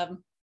 and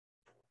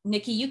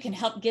Nikki, you can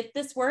help get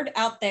this word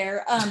out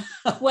there.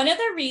 One of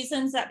the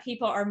reasons that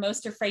people are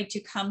most afraid to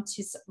come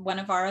to one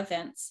of our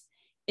events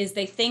is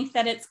they think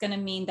that it's going to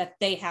mean that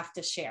they have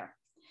to share.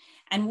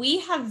 And we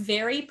have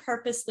very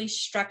purposely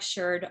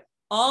structured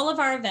all of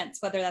our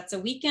events, whether that's a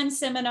weekend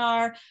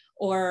seminar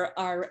or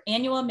our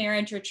annual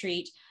marriage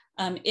retreat.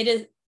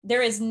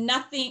 There is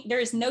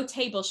no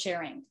table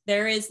sharing.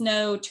 There is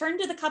no turn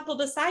to the couple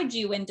beside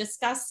you and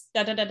discuss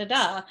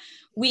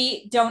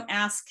We don't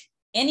ask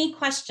any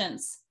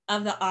questions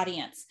of the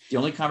audience. The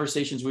only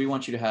conversations we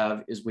want you to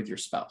have is with your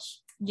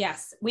spouse.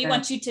 Yes, we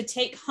want you to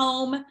take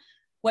home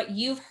what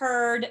you've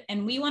heard,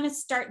 and we want to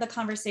start the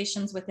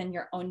conversations within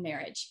your own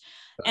marriage.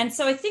 And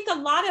so I think a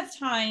lot of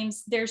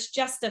times there's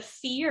just a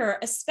fear,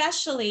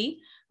 especially,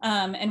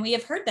 and we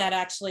have heard that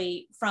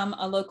actually from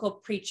a local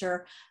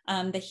preacher,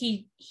 that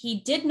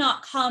he did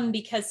not come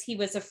because he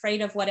was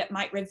afraid of what it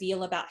might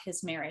reveal about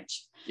his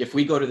marriage. If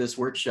we go to this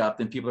workshop,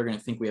 then people are going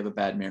to think we have a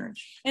bad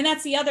marriage. And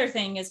that's the other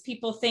thing, is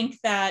people think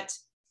that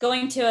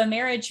going to a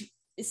marriage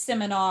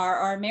seminar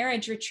or a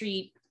marriage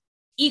retreat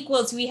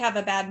equals we have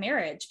a bad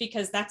marriage,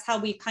 because that's how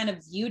we kind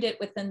of viewed it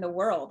within the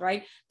world,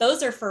 right?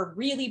 Those are for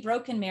really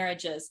broken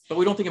marriages. But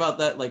we don't think about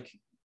that. Like,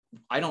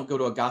 I don't go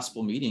to a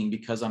gospel meeting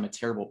because I'm a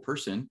terrible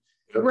person.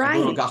 Right. I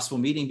go to a gospel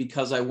meeting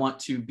because I want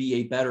to be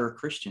a better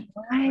Christian.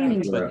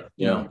 Right. But,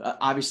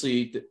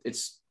 obviously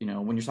it's,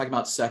 when you're talking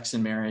about sex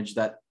and marriage,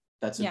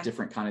 that's a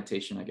different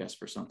connotation, I guess,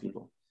 for some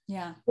people.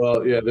 Yeah.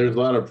 Well, yeah, there's a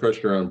lot of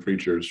pressure on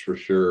preachers for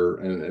sure.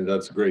 And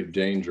that's a great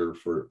danger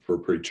for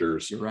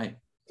preachers. You're right.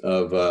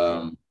 Of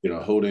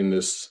holding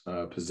this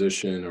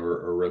position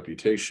or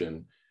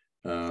reputation,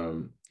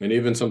 and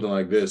even something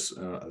like this,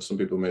 some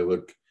people may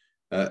look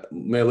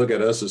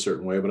at us a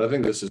certain way, but I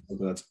think this is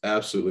something that's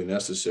absolutely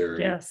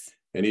necessary. Yes.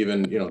 And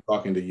even,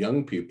 talking to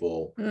young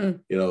people,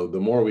 the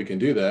more we can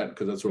do that,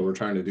 because that's what we're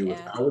trying to do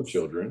with our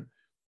children,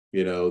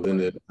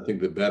 then I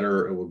think the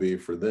better it will be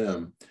for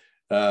them.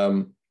 Let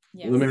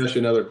me ask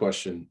you another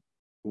question.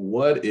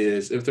 What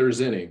is, if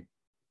there's any,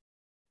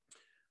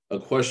 a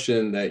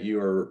question that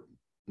you are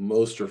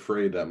most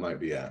afraid that might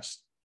be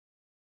asked?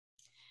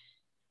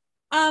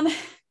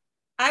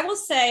 I will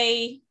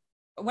say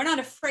we're not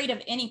afraid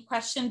of any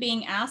question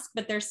being asked,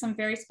 but there's some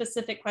very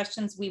specific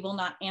questions we will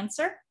not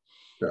answer.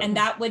 Sure. And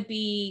that would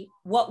be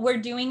what we're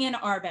doing in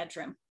our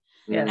bedroom.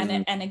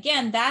 Yes. And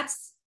again,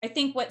 that's, I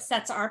think, what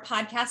sets our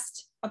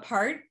podcast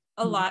apart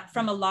a lot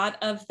from a lot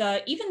of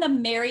even the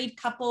married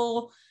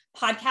couple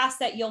podcasts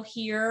that you'll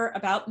hear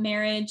about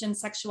marriage and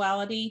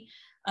sexuality.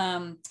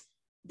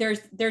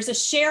 There's a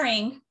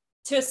sharing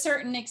to a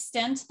certain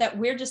extent that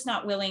we're just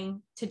not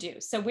willing to do.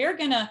 So we're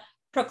going to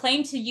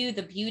proclaim to you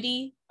the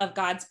beauty of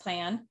God's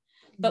plan,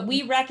 but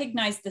we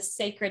recognize the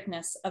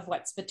sacredness of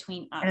what's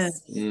between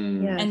us.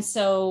 Yes. And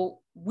so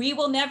we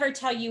will never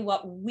tell you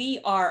what we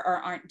are or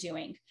aren't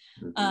doing.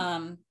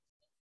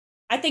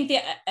 I think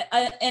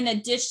in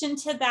addition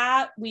to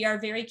that, we are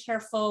very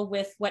careful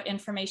with what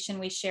information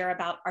we share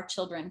about our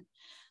children.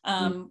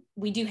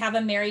 We do have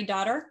a married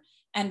daughter,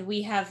 and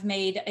we have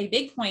made a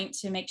big point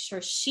to make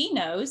sure she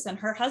knows and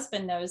her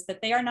husband knows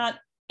that they are not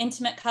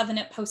intimate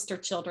covenant poster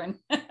children.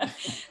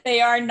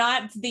 They are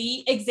not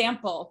the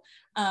example.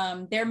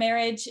 Their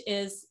marriage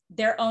is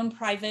their own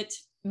private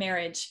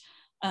marriage.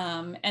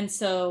 And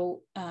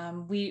so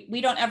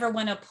we don't ever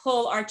want to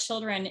pull our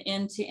children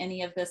into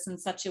any of this in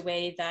such a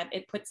way that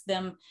it puts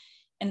them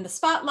in the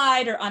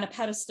spotlight or on a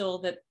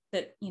pedestal that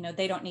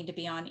they don't need to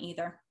be on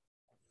either.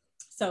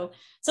 So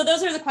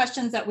those are the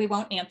questions that we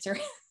won't answer.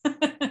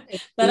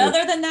 But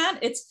other than that,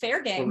 it's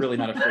fair game. We're really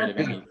not afraid of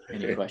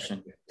any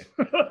question.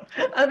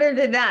 Other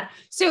than that,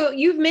 so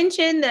you've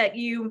mentioned that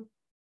you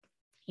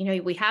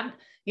have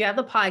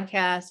the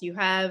podcast, you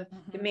have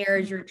the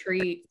marriage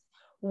retreat.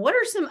 What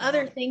are some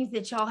other things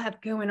that y'all have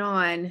going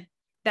on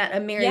that a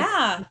marriage?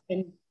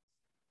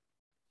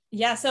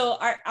 Yeah. So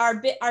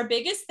our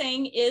biggest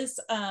thing is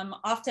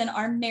often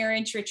our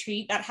marriage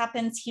retreat that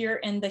happens here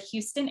in the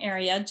Houston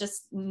area,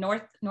 just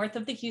north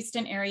of the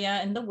Houston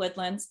area in the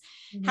Woodlands.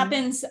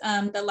 Happens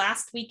the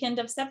last weekend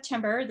of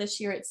September.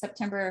 This year it's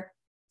September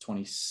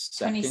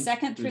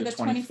 22nd through the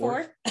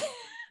 24th.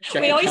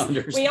 we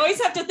always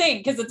have to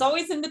think, because it's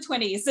always in the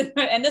 20s,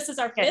 and this is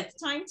our fifth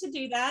time to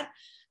do that.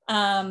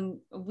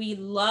 We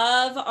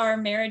love our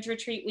marriage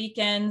retreat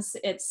weekends.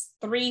 It's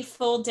 3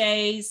 full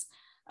days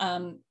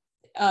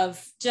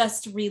of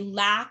just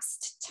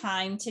relaxed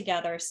time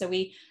together. So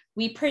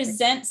we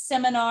present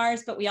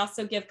seminars, but we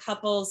also give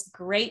couples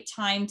great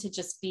time to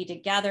just be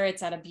together.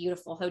 It's at a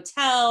beautiful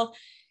hotel.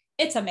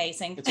 It's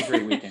amazing. It's a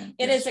great weekend.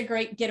 It is a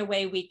great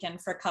getaway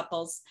weekend for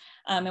couples.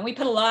 And we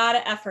put a lot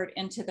of effort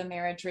into the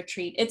marriage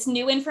retreat. It's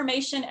new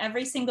information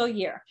every single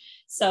year,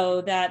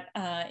 so that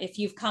if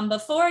you've come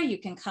before, you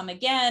can come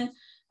again.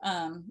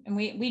 And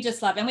we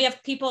just love it. And we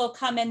have people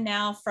come in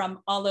now from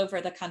all over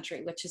the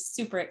country, which is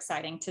super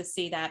exciting to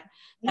see that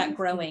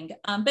growing.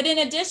 But in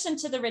addition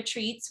to the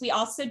retreats, we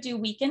also do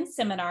weekend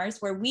seminars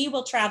where we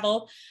will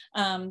travel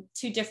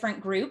to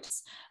different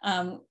groups.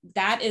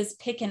 That is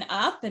picking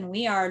up, and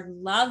we are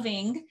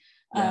loving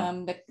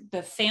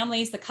the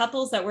families, the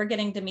couples that we're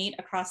getting to meet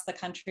across the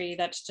country.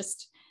 That's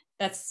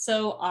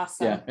so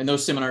awesome. Yeah. And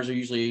those seminars are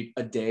usually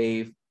a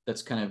day.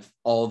 That's kind of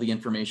all the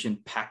information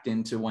packed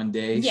into one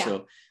day. Yeah.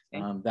 So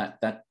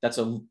that's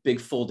a big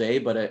full day,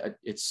 but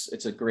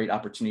it's a great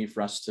opportunity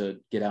for us to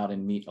get out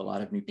and meet a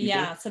lot of new people.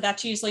 Yeah, so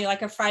that's usually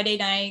like a Friday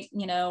night,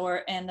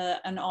 or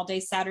an all day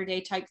Saturday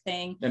type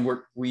thing. And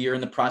we are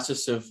in the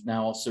process of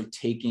now also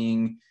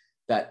taking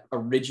that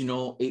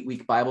original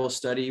 8-week Bible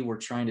study. We're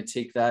trying to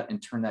take that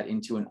and turn that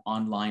into an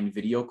online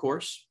video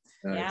course.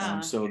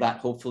 Yeah. So that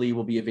hopefully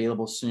will be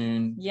available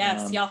soon.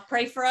 Yes, y'all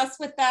pray for us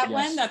with that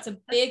one. That's a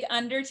big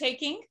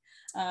undertaking,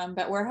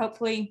 but we're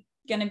hopefully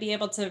going to be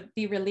able to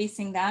be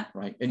releasing that.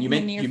 Right. And you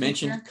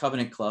mentioned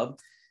Covenant Club.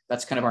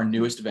 That's kind of our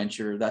newest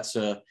venture. That's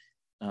an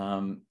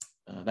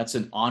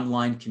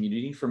online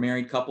community for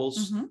married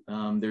couples.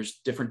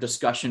 There's different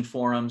discussion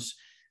forums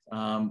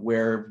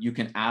where you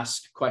can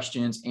ask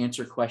questions,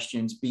 answer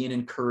questions, be an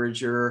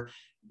encourager,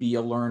 be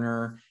a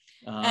learner.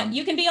 And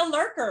you can be a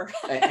lurker.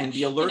 And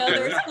be a lurker.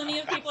 There's plenty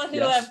of people who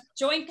have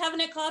joined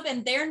Covenant Club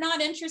and they're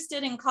not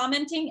interested in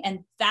commenting,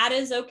 and that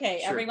is okay.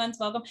 Sure. Everyone's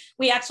welcome.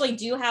 We actually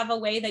do have a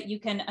way that you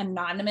can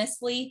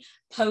anonymously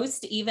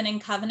post even in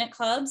Covenant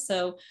Club.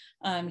 So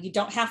you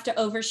don't have to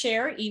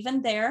overshare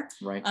even there.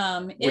 Right.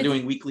 We're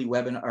doing monthly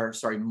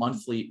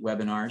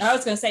webinars. I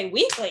was going to say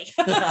weekly.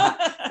 I'm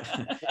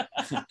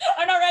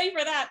not ready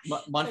for that.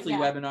 Monthly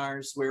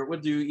webinars where we'll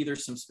do either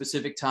some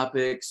specific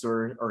topics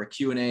or a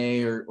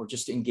Q&A or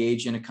just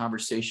engage in a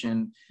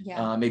conversation.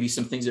 Maybe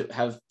some things that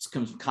have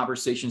some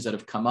conversations that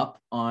have come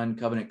up on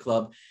Covenant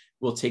Club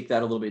we'll take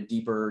that a little bit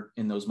deeper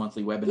in those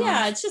monthly webinars.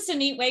 Yeah, it's just a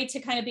neat way to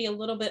kind of be a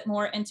little bit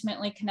more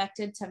intimately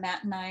connected to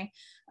Matt and I.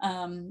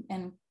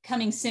 And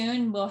coming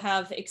soon, we'll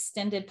have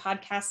extended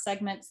podcast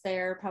segments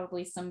there,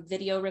 probably some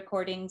video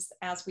recordings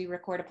as we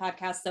record a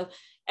podcast. So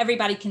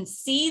everybody can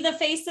see the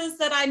faces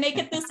that I make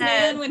at this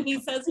man when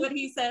he says what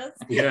he says.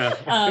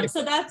 Yeah.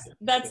 So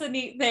that's a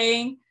neat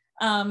thing.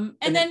 And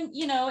then,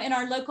 you know, in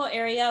our local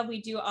area,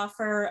 we do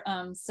offer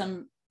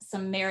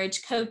some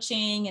marriage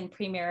coaching and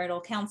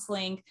premarital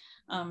counseling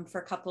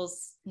for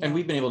couples. And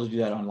we've been able to do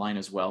that online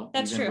as well.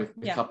 That's even true.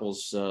 With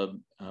couples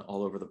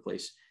all over the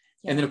place.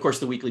 Yeah. And then of course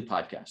the weekly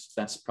podcast.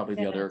 That's probably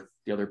the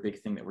other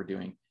big thing that we're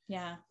doing.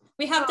 Yeah.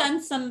 We have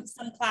done some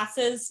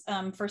classes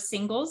for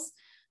singles.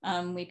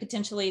 We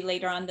potentially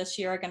later on this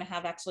year are going to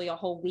have actually a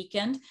whole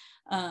weekend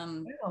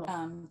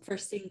for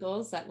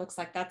singles. That looks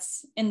like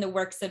that's in the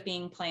works of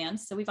being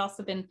planned. So we've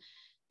also been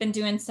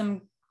doing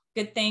some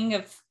good thing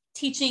of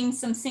teaching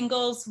some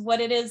singles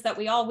what it is that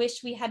we all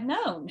wish we had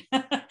known.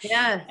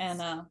 Yes.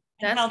 And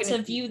how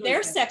to view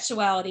their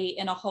sexuality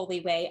in a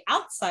holy way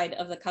outside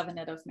of the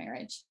covenant of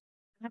marriage.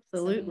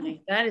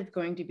 Absolutely. That is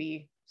going to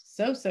be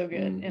so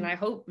good. And I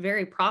hope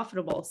very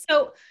profitable.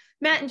 So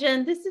Matt and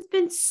Jen, this has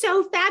been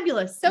so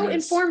fabulous, so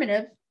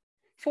informative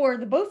for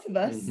the both of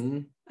us.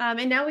 And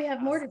now we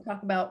have more to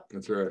talk about.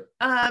 That's right.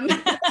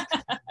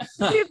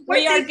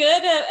 We are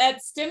good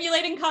at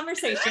stimulating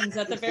conversations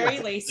at the very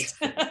least.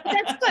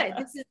 That's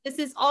good. This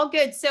is all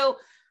good. So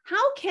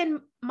how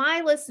can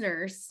my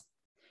listeners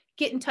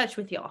get in touch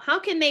with y'all?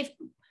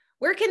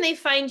 Where can they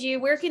find you?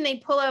 Where can they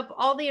pull up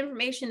all the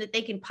information that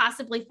they can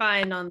possibly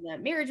find on the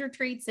marriage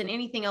retreats and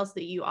anything else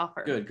that you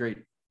offer? Good,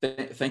 great.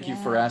 Thank you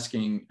for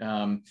asking.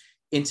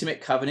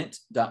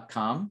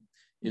 IntimateCovenant.com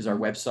is our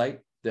website.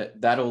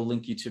 That'll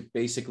link you to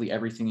basically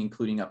everything,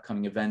 including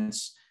upcoming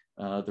events,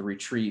 the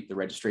retreat, the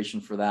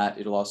registration for that.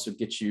 It'll also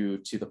get you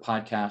to the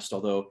podcast,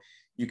 although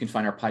you can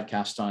find our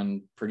podcast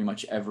on pretty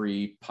much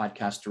every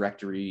podcast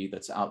directory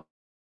that's out.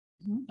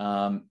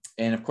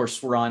 And of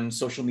course, we're on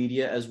social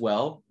media as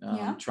well.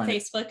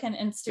 Facebook and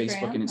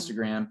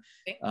Instagram.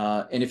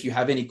 And if you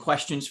have any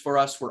questions for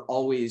us, we're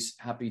always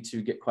happy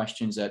to get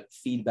questions at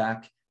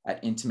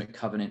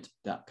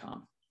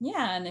feedback@intimatecovenant.com.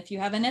 Yeah. And if you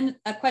have a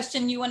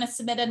question you want to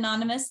submit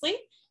anonymously,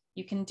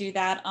 you can do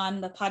that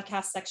on the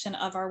podcast section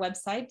of our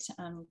website.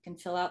 You can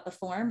fill out the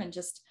form and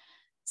just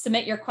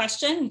submit your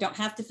question. You don't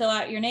have to fill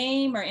out your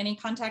name or any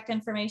contact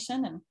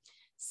information, and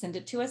send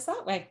it to us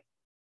that way.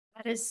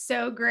 That is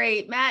so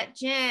great. Matt,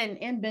 Jen,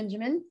 and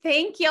Benjamin,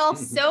 thank y'all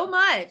so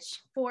much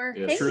for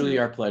truly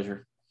our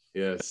pleasure.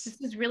 Yes.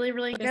 This is really,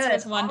 really good. This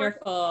was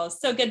wonderful.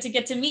 So good to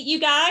get to meet you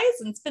guys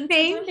and spend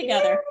some time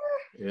together.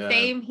 Yeah.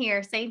 Same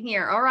here.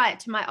 All right.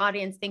 To my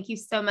audience, thank you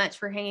so much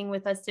for hanging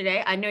with us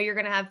today. I know you're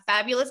going to have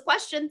fabulous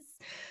questions,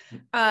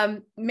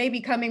 maybe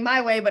coming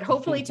my way, but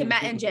hopefully to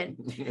Matt and Jen.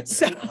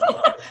 So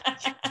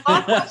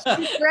all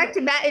questions direct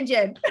to Matt and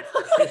Jen.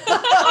 All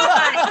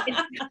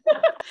right.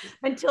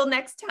 Until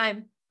next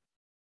time.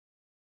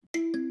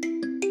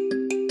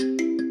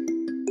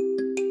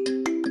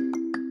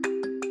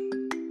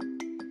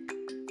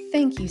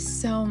 Thank you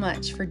so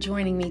much for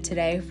joining me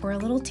today for a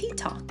little tea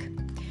talk,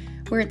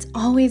 where it's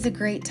always a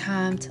great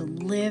time to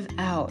live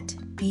out,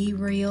 be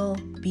real,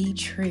 be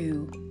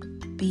true,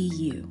 be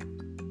you.